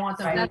 Yeah, you don't want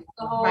them. That's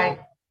the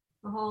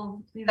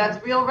whole.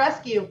 That's real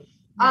rescue.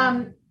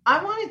 I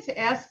wanted to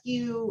ask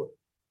you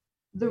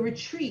the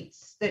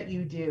retreats that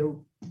you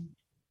do.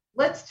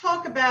 Let's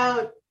talk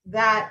about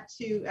that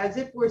too, as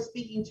if we're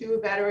speaking to a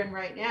veteran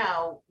right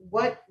now.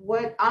 What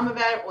I'm a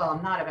veteran, well,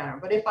 I'm not a veteran,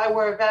 but if I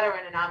were a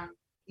veteran and I'm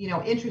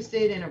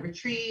interested in a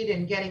retreat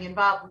and getting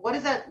involved, what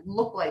does that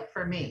look like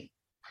for me?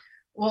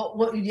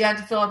 Well, you have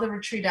to fill out the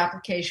retreat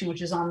application,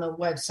 which is on the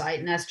website,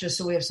 and that's just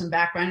so we have some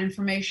background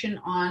information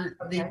on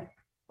the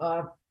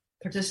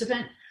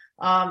participant.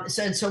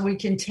 So we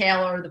can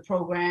tailor the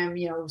program.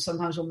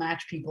 Sometimes we'll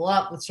match people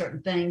up with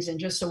certain things, and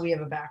just so we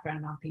have a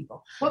background on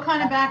people. What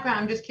kind of background?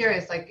 I'm just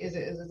curious. Like, is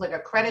it like a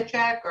credit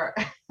check or?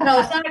 No,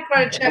 it's not a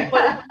credit check,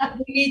 but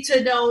we need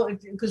to know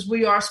because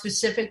we are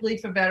specifically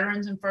for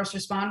veterans and first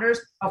responders.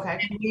 Okay.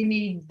 And we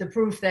need the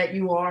proof that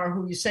you are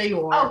who you say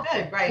you are. Oh,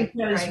 good, right.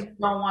 Because we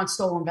don't want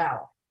stolen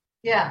valor.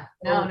 Yeah.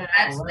 No.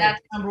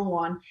 That's number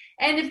one.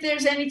 And if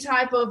there's any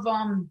type of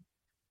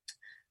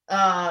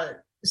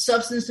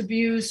substance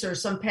abuse or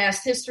some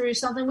past history or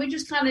something, we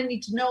just kind of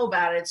need to know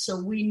about it. So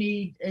we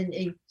need,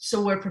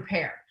 so we're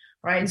prepared,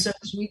 right? Mm-hmm.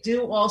 So we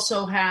do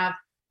also have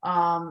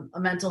a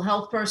mental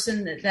health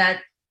person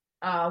that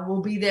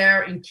will be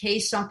there in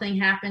case something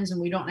happens and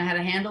we don't know how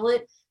to handle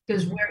it,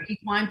 because we're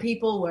equine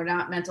people, we're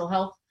not mental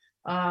health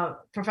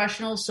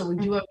professionals. So we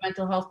do have a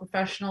mental health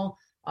professional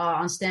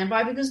on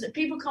standby, because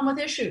people come with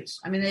issues.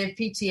 I mean, they have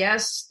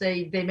PTS,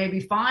 they may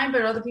be fine,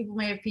 but other people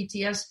may have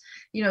PTS,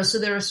 so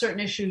there are certain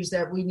issues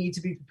that we need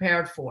to be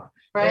prepared for.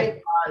 Right.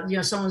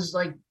 If, someone's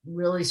like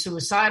really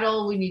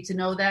suicidal, we need to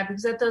know that,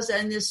 because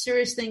and there's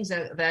serious things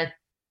that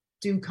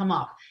do come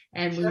up,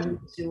 and we need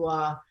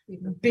to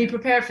be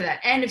prepared for that.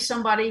 And if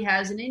somebody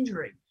has an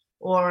injury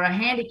or a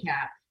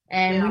handicap,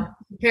 and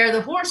we prepare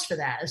the horse for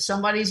that. If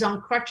somebody's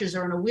on crutches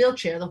or in a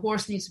wheelchair, the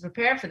horse needs to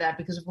prepare for that,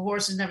 because if a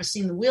horse has never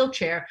seen the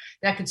wheelchair,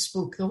 that could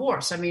spook the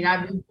horse. I mean,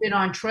 I've been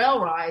on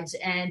trail rides,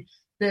 and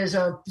there's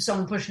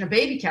someone pushing a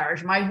baby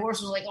carriage. My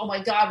horse was like, oh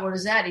my God, what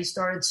is that? He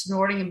started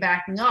snorting and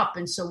backing up.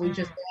 And so we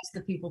just asked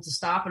the people to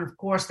stop. And of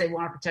course they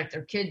want to protect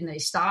their kid, and they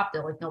stopped.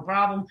 They're like, no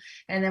problem.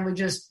 And then we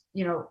just,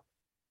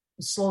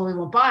 slowly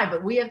went by.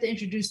 But we have to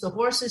introduce the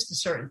horses to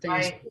certain things.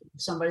 Right.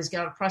 If somebody's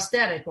got a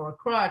prosthetic or a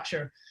crutch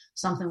or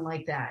something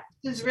like that.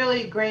 This is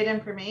really great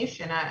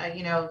information.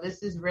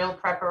 This is real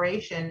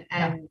preparation.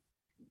 And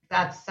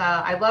that's,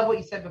 I love what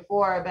you said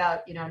before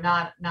about,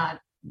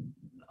 not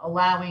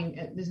allowing,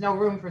 there's no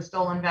room for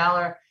stolen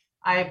valor.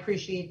 I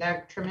appreciate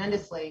that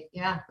tremendously.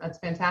 Yeah, that's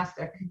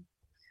fantastic.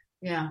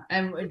 Yeah.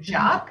 And good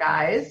job,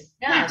 guys.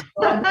 Yeah.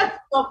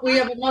 Look, we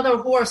have another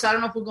horse. I don't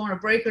know if we're going to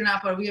break or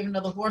not, but we have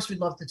another horse we'd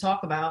love to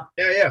talk about.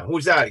 Yeah.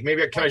 Who's that?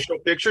 Maybe can I show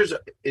pictures?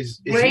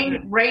 Is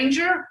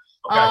Ranger?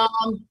 Okay.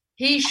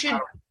 He should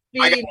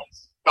be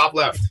top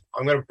left.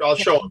 I'll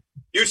show him.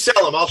 You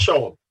sell him, I'll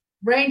show him.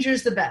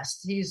 Ranger's the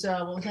best. He's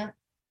what was that?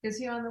 Is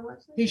he on the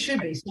website? He should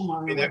be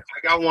somewhere.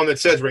 I got one that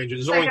says Ranger.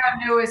 He's our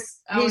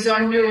newest. He's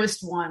our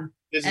newest one.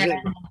 This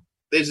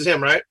is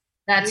him, right?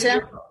 That's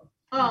him.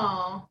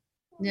 Oh.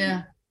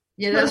 Yeah.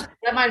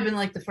 That might have been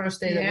like the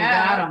first day that we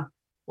got him.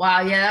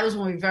 Wow. Yeah, that was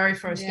when we very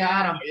first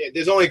got him. Yeah,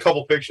 there's only a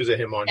couple pictures of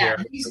him on here.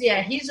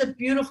 He's a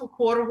beautiful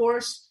quarter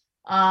horse.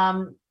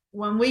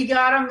 When we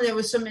got him, there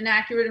was some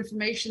inaccurate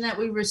information that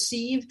we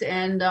received,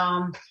 and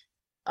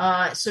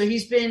so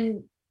he's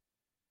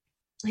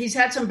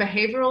had some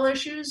behavioral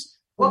issues.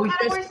 What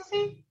kind of horse is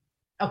he?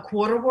 A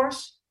quarter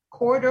horse.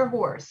 Quarter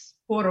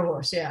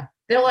horse. Yeah.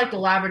 They're like the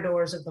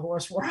Labradors of the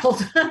horse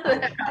world.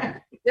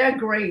 They're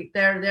great.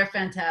 They're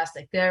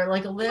fantastic. They're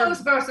like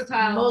most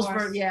versatile horse.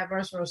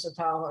 Most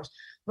versatile horse.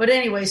 But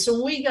anyway, so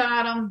when we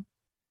got him,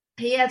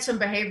 he had some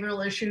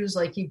behavioral issues,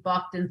 like he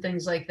bucked and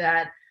things like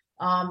that.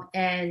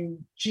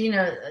 And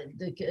Gina,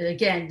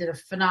 again, did a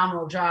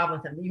phenomenal job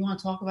with him. You want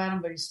to talk about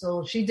him, but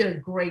she did a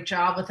great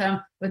job with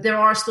him, but there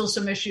are still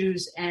some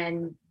issues,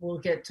 and we'll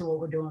get to what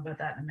we're doing about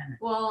that in a minute.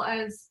 Well,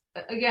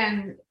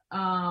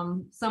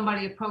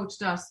 somebody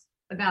approached us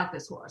about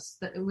this horse,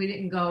 that we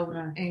didn't go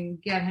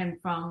and get him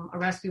from a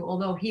rescue,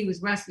 although he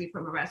was rescued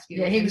from a rescue.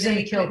 Yeah, he was in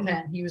a kill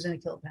pen.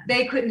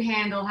 They couldn't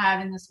handle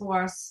having this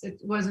horse. It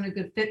wasn't a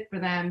good fit for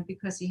them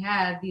because he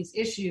had these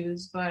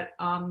issues, but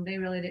they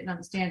really didn't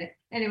understand it.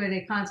 Anyway,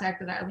 they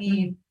contacted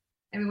Eileen,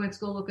 and we went to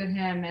go look at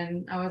him,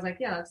 and I was like,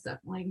 yeah, let's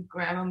definitely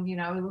grab him.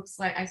 It looks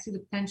like I see the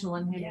potential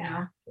in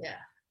him. Yeah.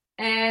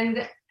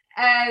 And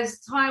as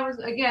time was,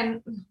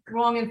 again,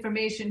 wrong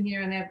information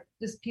here and there,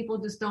 people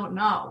just don't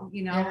know,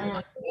 we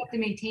have to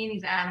maintain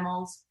these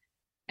animals.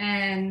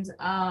 And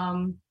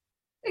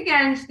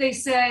again, they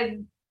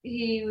said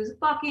he was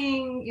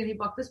bucking, he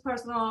bucked this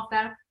person off,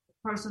 that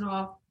person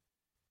off.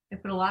 They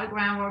put a lot of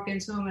groundwork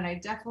into him, and I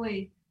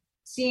definitely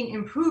seen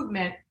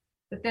improvement,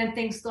 but then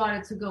things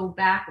started to go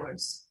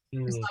backwards.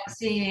 I started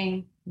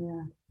seeing,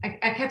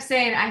 I kept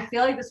saying, I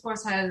feel like this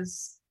horse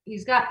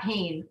he's got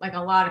pain, like a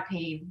lot of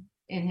pain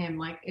in him,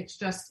 like it's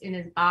just in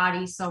his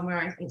body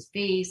somewhere, in his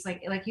face,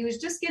 like he was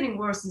just getting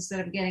worse instead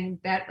of getting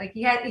better. Like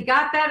he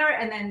got better,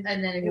 and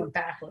then it went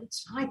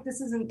backwards. Like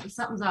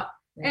something's up.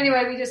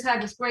 Anyway, we just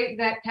had this great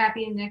vet,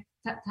 Pappy and Nick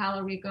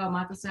Tallarico,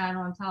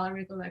 Montesano and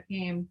Tallarico, that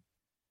came.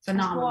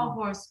 Phenomenal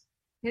horse.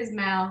 His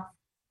mouth.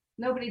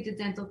 Nobody did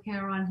dental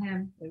care on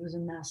him. It was a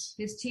mess.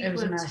 His teeth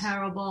were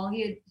terrible.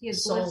 He had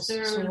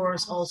blisters,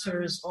 sores,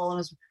 ulcers, all in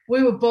his.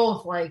 We were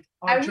both like.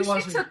 I wish we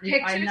took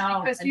pictures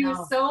because he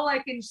was so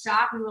like in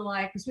shock. We were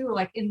like, because we were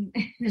like in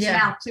his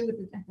mouth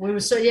too. We were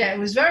it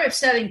was very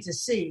upsetting to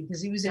see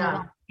because he was in a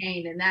lot of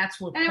pain, and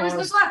that's what. And it was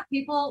just like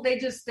people. They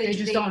just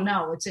don't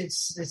know.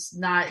 It's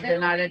not. They're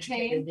not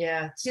educated.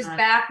 Yeah. His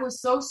back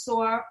was so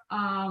sore.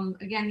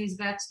 Again, these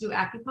vets do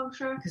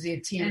acupuncture because he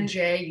had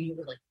TMJ. And he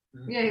was like.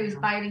 Yeah, he was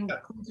biting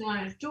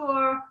on his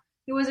jaw.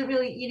 He wasn't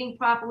really eating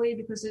properly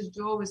because his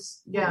jaw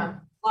was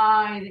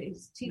wide.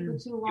 His teeth were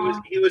too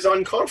long. He was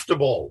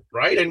uncomfortable,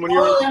 right? And when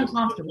you're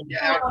uncomfortable,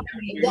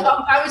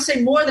 I would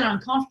say more than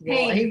uncomfortable.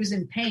 Pain. He was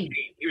in pain.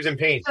 He was in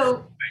pain.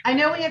 So I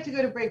know we have to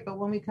go to break, but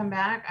when we come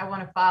back, I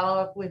want to follow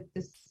up with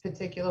this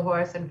particular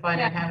horse and find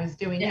out how he's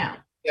doing now.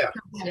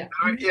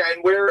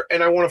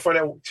 And I want to find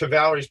out, to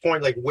Valerie's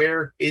point, like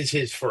where is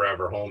his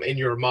forever home in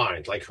your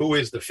mind? Like who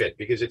is the fit?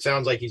 Because it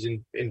sounds like he's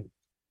in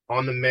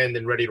on the mend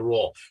and ready to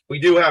roll. We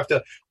do have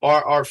to,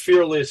 our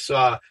fearless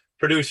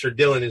producer,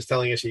 Dylan, is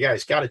telling us, you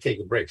guys got to take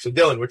a break. So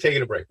Dylan, we're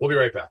taking a break. We'll be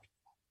right back.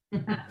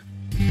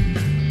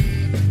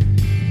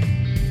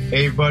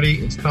 Hey everybody,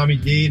 it's Tommy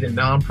D, the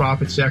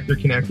nonprofit sector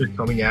connector,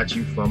 coming at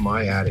you from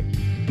my attic.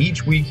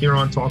 Each week here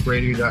on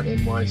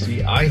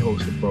talkradio.nyc, I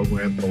host the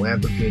program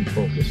Philanthropy in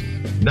Focus.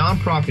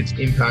 Nonprofits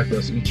impact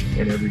us each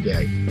and every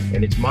day,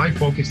 and it's my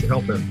focus to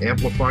help them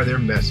amplify their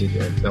message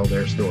and tell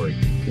their story.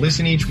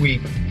 Listen each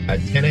week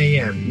at 10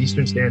 a.m.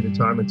 Eastern Standard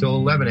Time until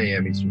 11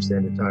 a.m. Eastern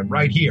Standard Time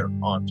right here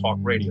on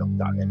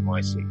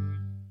talkradio.nyc.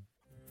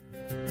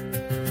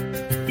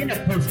 In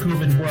a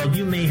post-COVID world,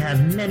 you may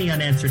have many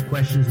unanswered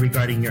questions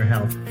regarding your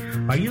health.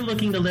 Are you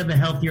looking to live a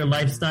healthier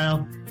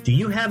lifestyle? Do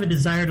you have a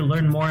desire to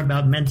learn more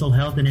about mental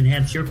health and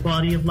enhance your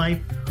quality of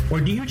life? Or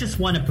do you just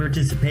want to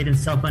participate in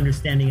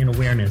self-understanding and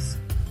awareness?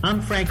 I'm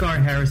Frank R.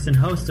 Harrison,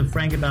 host of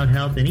Frank About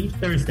Health, and each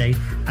Thursday,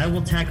 I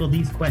will tackle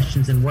these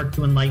questions and work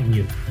to enlighten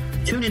you.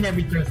 Tune in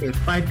every Thursday at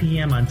 5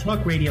 p.m. on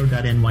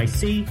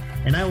talkradio.nyc,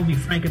 and I will be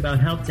frank about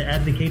health to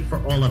advocate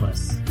for all of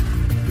us.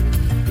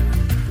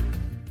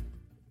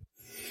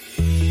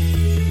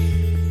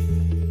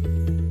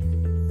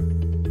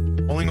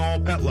 Calling all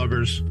pet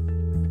lovers.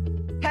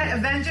 Pet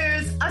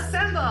Avengers,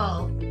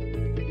 assemble!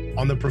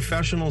 On the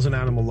Professionals and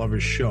Animal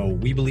Lovers show,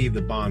 we believe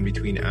the bond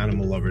between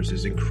animal lovers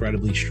is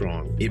incredibly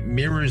strong. It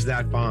mirrors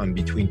that bond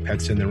between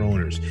pets and their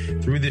owners.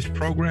 Through this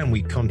program,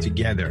 we come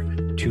together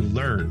to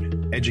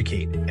learn,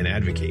 educate, and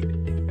advocate.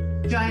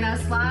 Join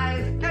us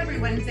live every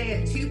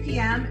Wednesday at 2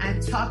 p.m. at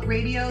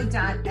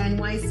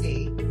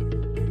talkradio.nyc.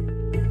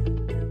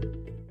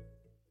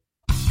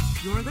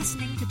 You're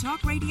listening to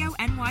Talk Radio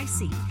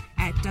NYC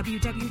at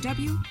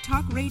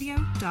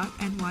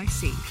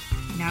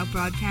www.talkradio.nyc. Now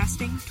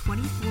broadcasting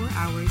 24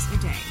 hours a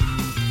day.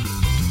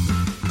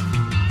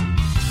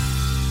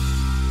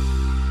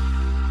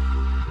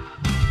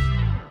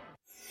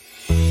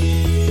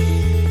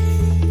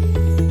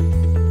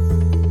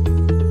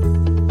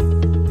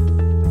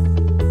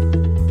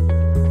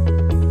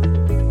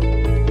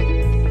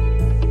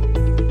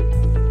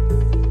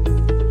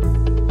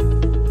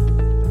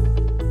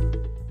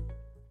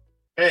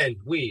 And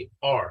we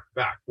are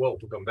back.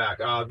 Welcome back.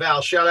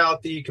 Val, shout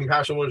out the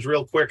Compassion Awards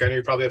real quick. I know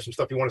you probably have some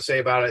stuff you want to say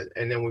about it,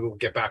 and then we will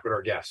get back with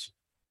our guests.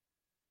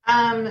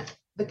 The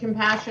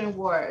Compassion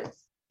Awards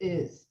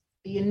is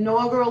the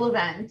inaugural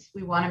event.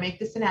 We want to make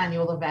this an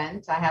annual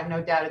event. I have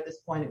no doubt at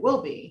this point it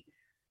will be,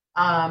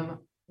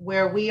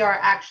 where we are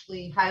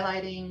actually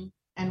highlighting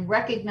and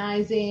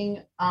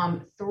recognizing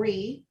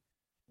 3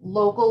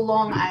 local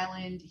Long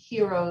Island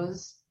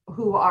heroes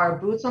who are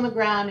boots on the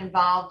ground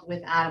involved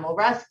with animal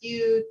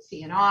rescue,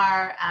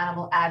 TNR,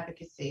 animal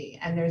advocacy.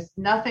 And there's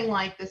nothing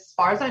like this as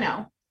far as I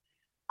know.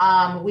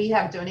 We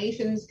have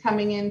donations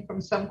coming in from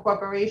some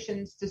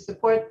corporations to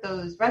support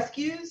those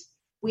rescues.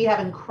 We have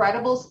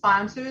incredible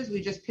sponsors.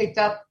 We just picked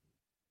up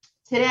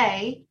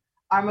today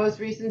our most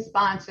recent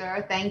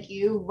sponsor. Thank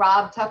you,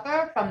 Rob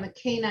Tucker from the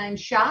Canine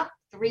Shop,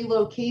 3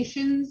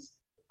 locations.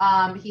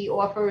 He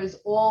offers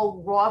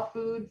all raw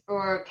food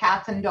for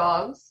cats and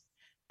dogs.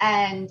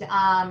 And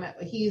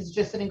he's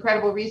just an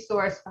incredible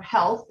resource for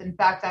health. In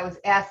fact, I was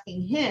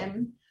asking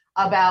him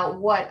about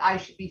what I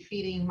should be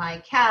feeding my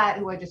cat,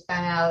 who I just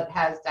found out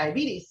has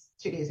diabetes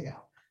 2 days ago.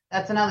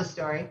 That's another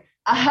story.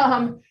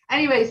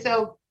 Anyway,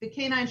 so the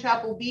Canine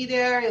Shop will be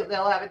there.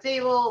 They'll have a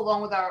table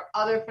along with our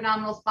other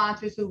phenomenal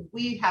sponsors who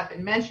we have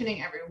been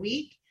mentioning every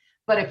week.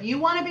 But if you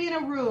want to be in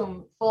a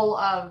room full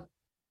of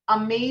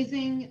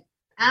amazing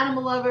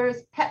animal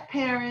lovers, pet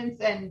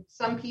parents, and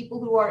some people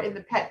who are in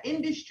the pet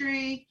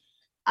industry,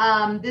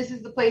 this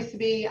is the place to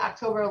be,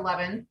 October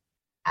 11th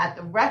at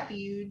the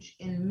Refuge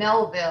in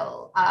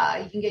Melville.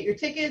 You can get your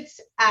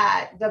tickets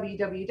at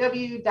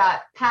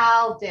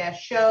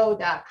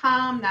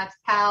www.pal-show.com. That's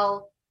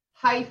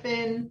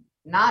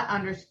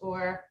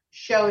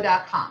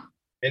pal-show.com.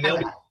 And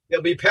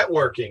there'll be pet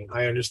working.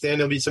 I understand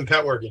there'll be some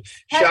pet working.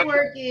 Pet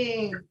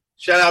working.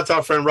 Shout out to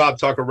our friend Rob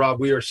Tucker. Rob,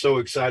 we are so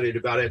excited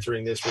about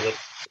entering this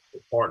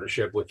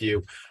partnership with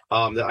you.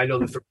 I know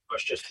the 3 of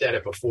us just said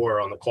it before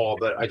on the call,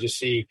 but I just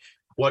see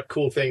what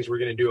cool things we're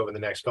going to do over the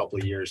next couple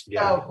of years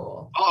together. So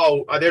cool.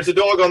 Oh, there's a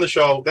dog on the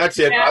show. That's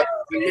it. Yeah.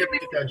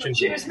 Attention.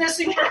 She was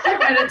missing for 2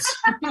 minutes.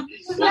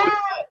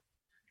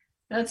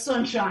 That's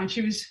Sunshine.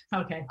 She was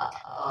okay.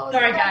 Oh,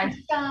 sorry, guys.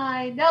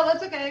 Sunshine. No,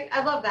 that's okay.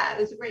 I love that.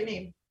 It's a great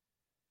name.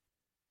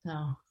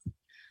 No.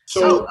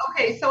 So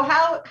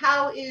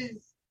how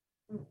is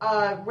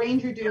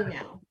Ranger doing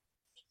now?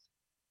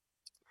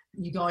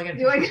 You go again.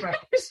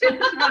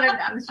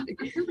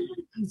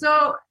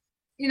 So,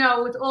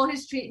 with all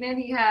his treatment,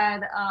 he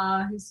had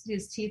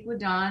his teeth were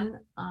done.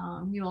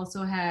 He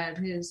also had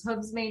his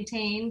hooves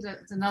maintained.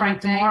 That's another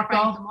Frank thing. DeMarco.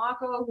 Frank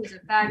DeMarco, who's a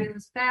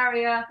fabulous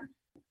farrier,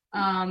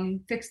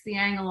 fixed the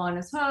angle on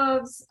his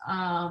hooves.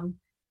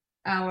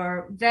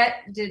 Our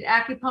vet did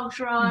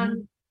acupuncture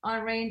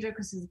on Ranger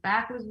because his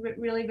back was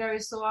really very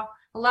sore.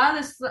 A lot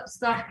of this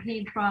stuff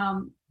came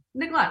from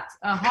neglect,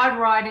 hard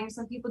riding.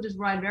 Some people just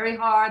ride very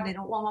hard. They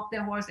don't warm up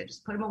their horse. They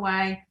just put them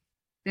away.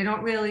 They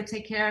don't really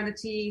take care of the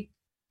teeth.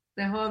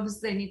 The hooves,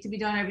 they need to be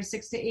done every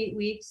 6 to 8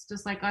 weeks,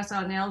 just like us,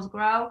 our nails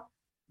grow.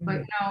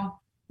 But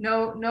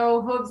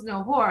no hooves,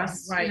 no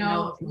horse. Right,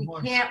 You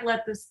can't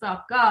let this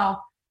stuff go.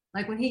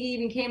 Like when he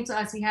even came to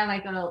us, he had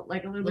like a little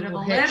bit of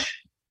a hitch. lift.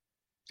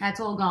 That's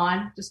all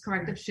gone. Just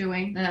corrective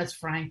shoeing. And that's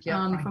Frank.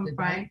 Yeah, from did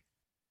Frank.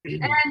 that.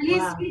 And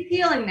he's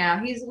healing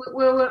now.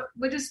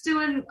 We're just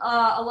doing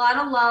a lot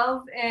of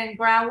love and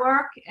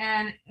groundwork,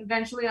 and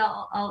eventually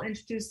I'll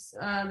introduce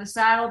the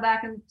saddle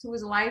back into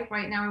his life.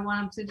 Right now, we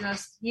want him to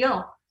just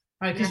heal.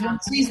 Right, because when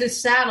he sees the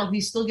saddle,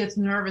 he still gets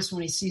nervous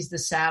when he sees the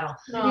saddle.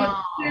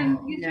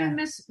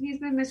 He's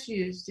been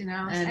misused, you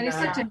know, and he's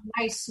such a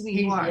nice,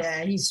 sweet horse.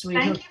 Yeah, he's sweet.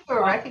 Thank you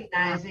for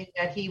recognizing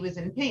that he was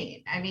in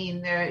pain. I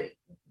mean,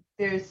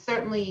 there's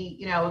certainly,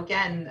 you know,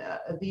 again,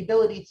 the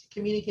ability to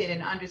communicate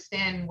and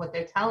understand what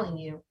they're telling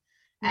you.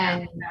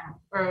 And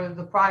for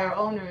the prior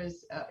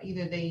owners,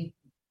 either they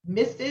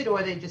missed it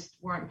or they just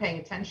weren't paying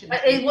attention.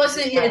 It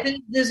wasn't. I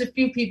think there's a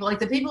few people, like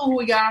the people who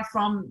we got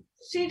from.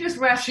 She just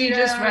rescued him.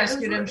 It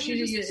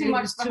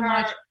was too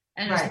much.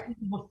 And it was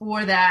people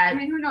before that. I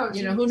mean, who knows?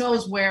 You know, who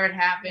knows where it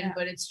happened?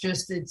 But it's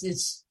just we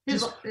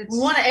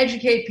want to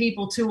educate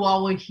people too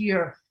while we're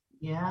here.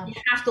 Yeah, you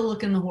have to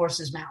look in the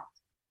horse's mouth.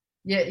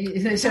 Yeah,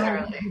 they say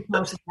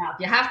horse's mouth.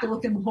 You have to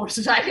look in the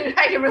horse's. I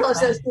didn't realize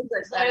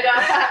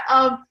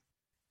that.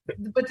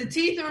 But the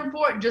teeth are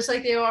important, just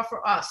like they are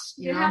for us.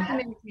 You have to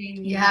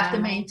maintain. You have to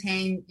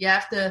maintain. You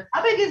have to.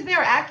 How big is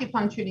their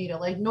acupuncture needle?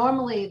 Like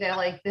normally they're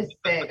like this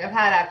big. I've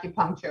had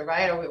acupuncture,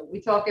 right? Are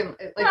we talking?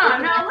 Like,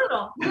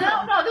 little.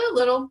 No, they're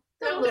little.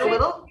 They're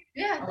little.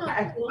 Yeah.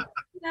 Okay.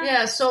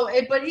 Yeah. So,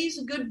 but he's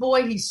a good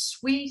boy. He's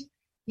sweet.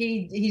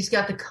 He's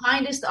got the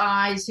kindest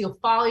eyes. He'll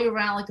follow you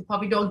around like a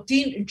puppy dog.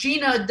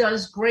 Gina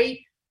does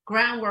great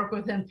groundwork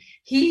with him.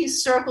 He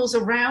circles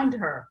around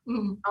her.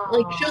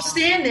 Like she'll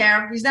stand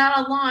there, he's not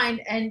online,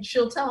 and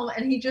she'll tell him,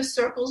 and he just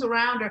circles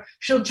around her.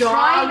 She'll jog.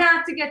 Try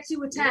not to get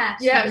too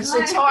attached. Yeah,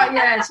 it's hard.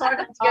 Yeah, it's hard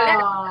to get.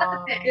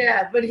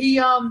 Yeah, but he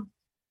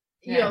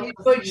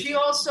but she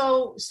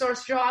also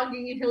starts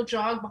jogging, and he'll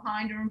jog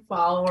behind her and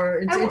follow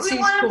her. It's we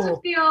want cool. him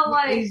to feel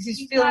like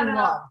he's feeling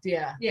loved.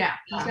 Yeah, yeah,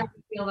 he's got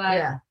to feel that.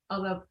 Yeah.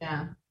 Although,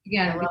 again,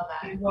 I love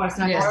that.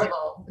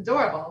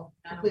 Adorable.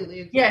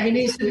 Completely. Yeah, he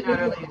needs to be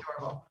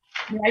adorable.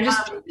 Yeah, I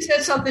just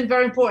said something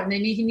very important.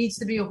 He needs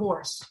to be a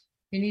horse.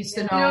 He needs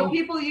to know. You know,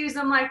 people use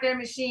them like they're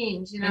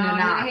machines. You know,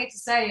 I hate to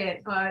say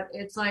it, but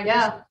it's like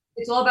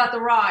it's all about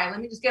the ride. Let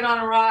me just get on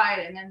a ride,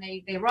 and then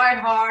they ride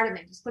hard, and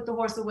they just put the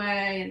horse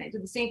away, and they do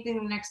the same thing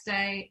the next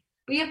day.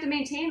 We have to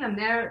maintain them.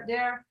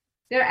 They're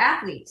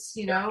athletes,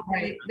 you know.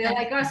 They're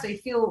like us. They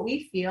feel what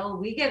we feel.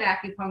 We get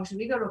acupuncture.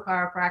 We go to a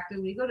chiropractor.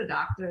 We go to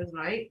doctors,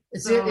 right?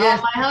 My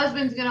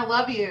husband's gonna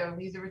love you.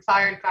 He's a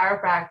retired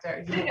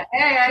chiropractor.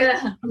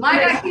 My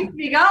guy keeps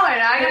me going.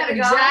 I gotta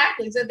go.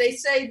 Exactly. So they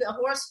say the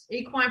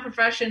equine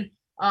profession,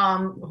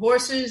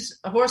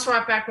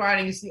 horseback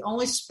riding is the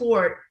only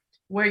sport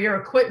where your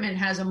equipment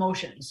has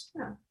emotions.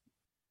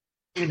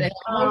 They have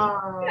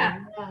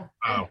emotions.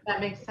 Wow.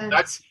 That makes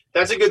sense.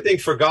 That's a good thing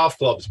for golf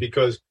clubs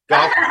because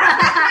golf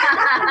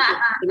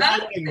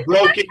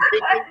broken.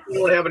 You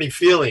don't have any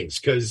feelings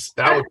because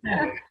that would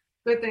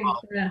good thing.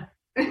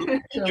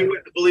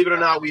 Believe it or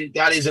not,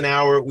 that is an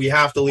hour. We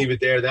have to leave it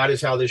there. That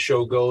is how this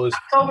show goes.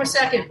 October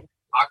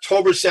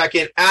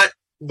 2nd at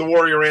the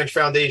Warrior Ranch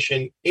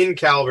Foundation in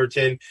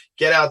Calverton.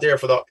 Get out there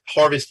for the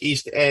Harvest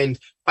East End.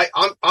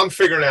 I'm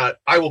figuring out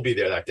I will be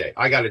there that day.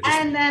 I got to just.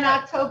 And then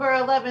October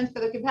 11th for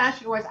the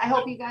Compassion Wars. I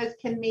hope you guys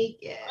can make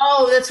it.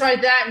 Oh, that's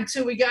right. That and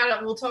too.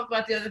 We'll talk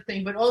about the other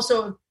thing, but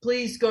also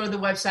please go to the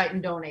website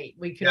and donate.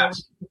 We can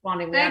always do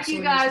funding. Thank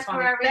you guys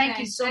for everything. Thank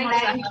you so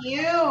much. Thank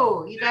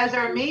you. You guys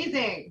are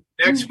amazing.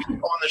 Next week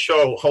on the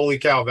show, holy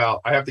cow,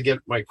 Val, I have to get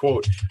my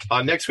quote.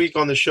 Next week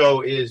on the show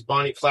is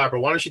Bonnie Clapper.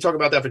 Why don't you talk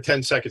about that for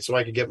 10 seconds so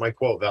I can get my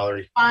quote,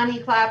 Valerie? Bonnie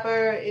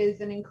Clapper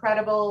is an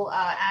incredible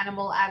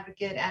animal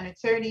advocate and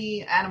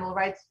attorney, animal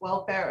rights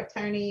welfare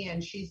attorney,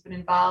 and she's been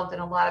involved in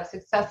a lot of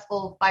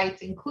successful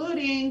fights,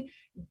 including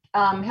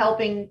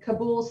helping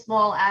Kabul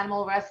Small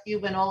Animal Rescue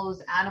when all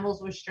those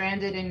animals were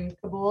stranded in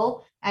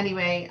Kabul.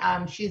 Anyway,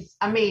 she's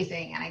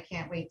amazing, and I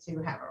can't wait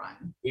to have her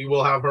on. We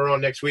will have her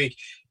on next week.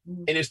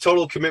 In his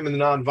total commitment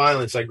to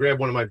nonviolence, I grabbed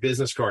one of my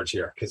business cards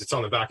here because it's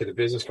on the back of the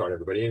business card,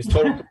 everybody. In his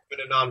total commitment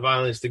to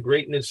nonviolence, the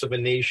greatness of a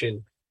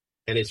nation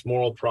and its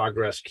moral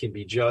progress can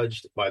be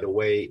judged by the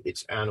way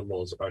its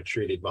animals are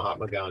treated.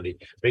 Mahatma Gandhi.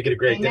 Make it a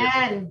great day.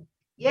 Amen.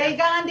 Yay,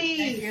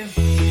 Gandhi.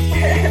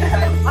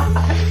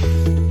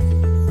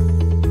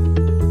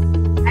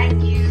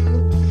 Thank you.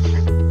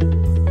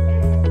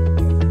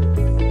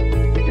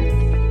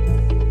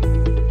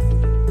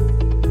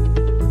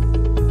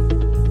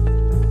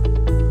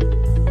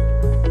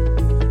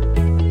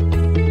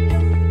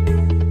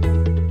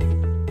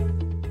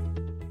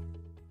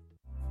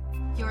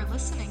 You're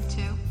listening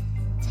to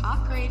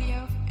Talk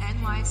Radio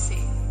NYC.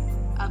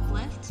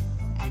 Uplift,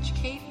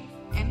 educate,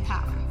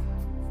 empower.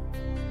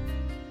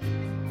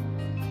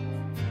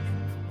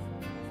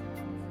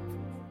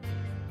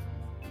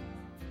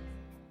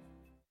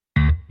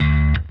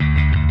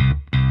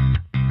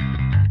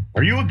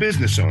 Are you a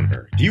business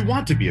owner? Do you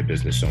want to be a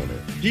business owner?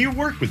 Do you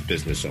work with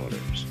business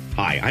owners?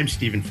 Hi, I'm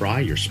Stephen Fry,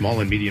 your small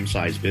and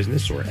medium-sized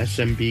business or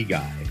SMB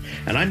guy,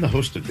 and I'm the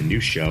host of the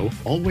new show,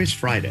 Always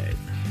Friday.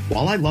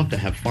 While I love to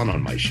have fun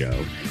on my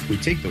show, we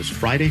take those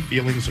Friday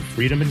feelings of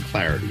freedom and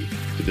clarity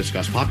to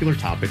discuss popular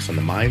topics on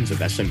the minds of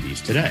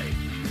SMBs today.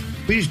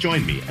 Please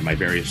join me and my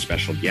various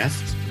special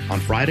guests on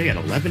Friday at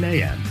 11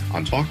 a.m.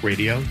 on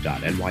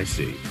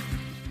talkradio.nyc.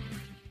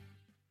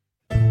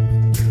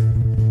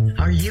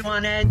 Are you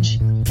on edge?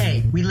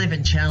 Hey, we live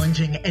in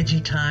challenging, edgy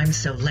times,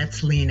 so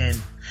let's lean in.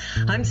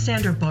 I'm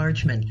Sandra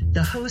Bargman,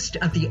 the host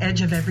of The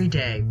Edge of Every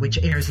Day, which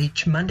airs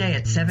each Monday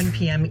at 7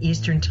 p.m.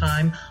 Eastern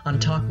Time on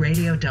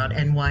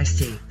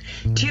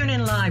talkradio.nyc. Tune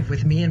in live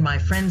with me and my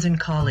friends and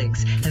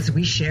colleagues as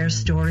we share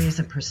stories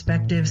and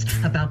perspectives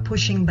about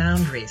pushing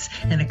boundaries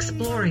and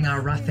exploring our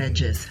rough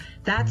edges.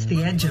 That's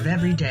The Edge of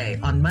Every Day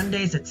on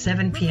Mondays at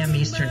 7 p.m.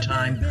 Eastern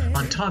Time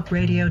on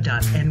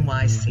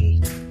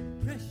talkradio.nyc.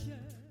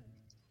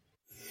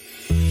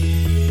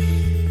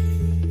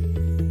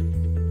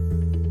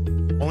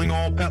 Calling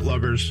all pet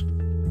lovers.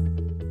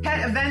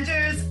 Pet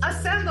Avengers,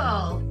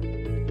 assemble!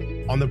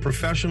 On the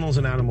Professionals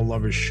and Animal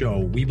Lovers show,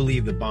 we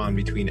believe the bond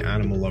between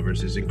animal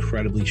lovers is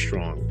incredibly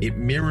strong. It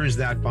mirrors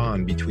that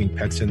bond between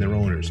pets and their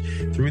owners.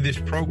 Through this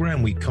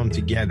program, we come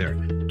together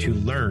to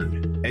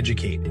learn,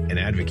 educate, and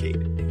advocate.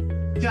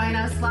 Join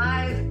us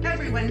live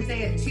every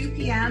Wednesday at 2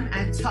 p.m.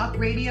 at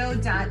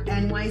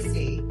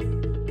talkradio.nyc.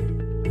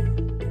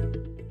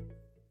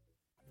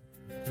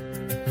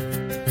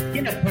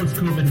 In a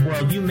post-COVID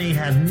world, you may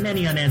have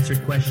many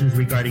unanswered questions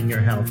regarding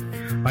your health.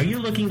 Are you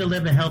looking to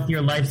live a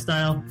healthier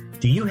lifestyle?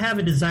 Do you have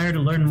a desire to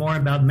learn more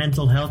about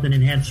mental health and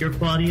enhance your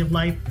quality of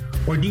life?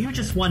 Or do you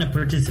just want to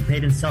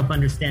participate in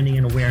self-understanding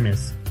and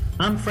awareness?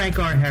 I'm Frank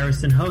R.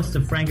 Harrison, host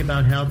of Frank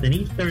About Health, and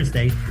each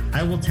Thursday,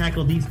 I will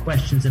tackle these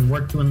questions and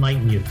work to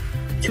enlighten you.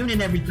 Tune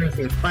in every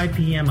Thursday at 5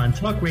 p.m. on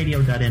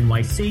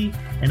talkradio.nyc,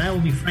 and I will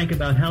be Frank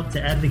About Health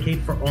to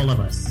advocate for all of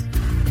us.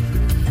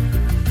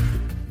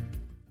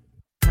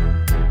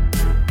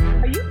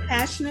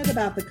 Passionate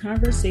about the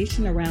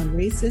conversation around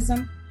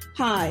racism?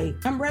 Hi,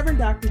 I'm Reverend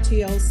Dr.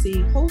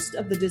 TLC, host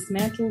of the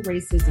Dismantle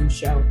Racism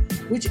Show,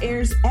 which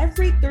airs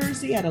every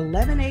Thursday at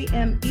 11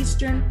 a.m.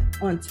 Eastern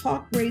on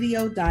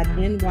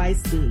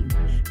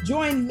talkradio.nyc.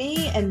 Join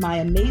me and my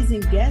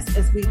amazing guests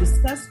as we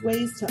discuss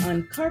ways to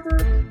uncover,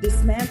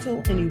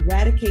 dismantle, and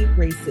eradicate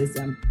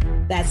racism.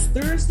 That's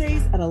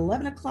Thursdays at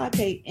 11 o'clock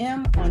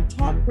a.m. on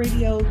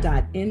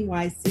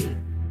talkradio.nyc.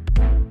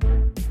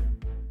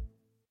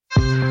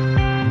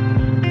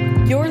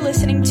 You're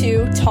listening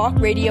to Talk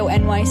Radio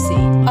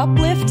NYC.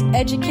 Uplift,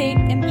 educate,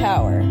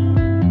 empower.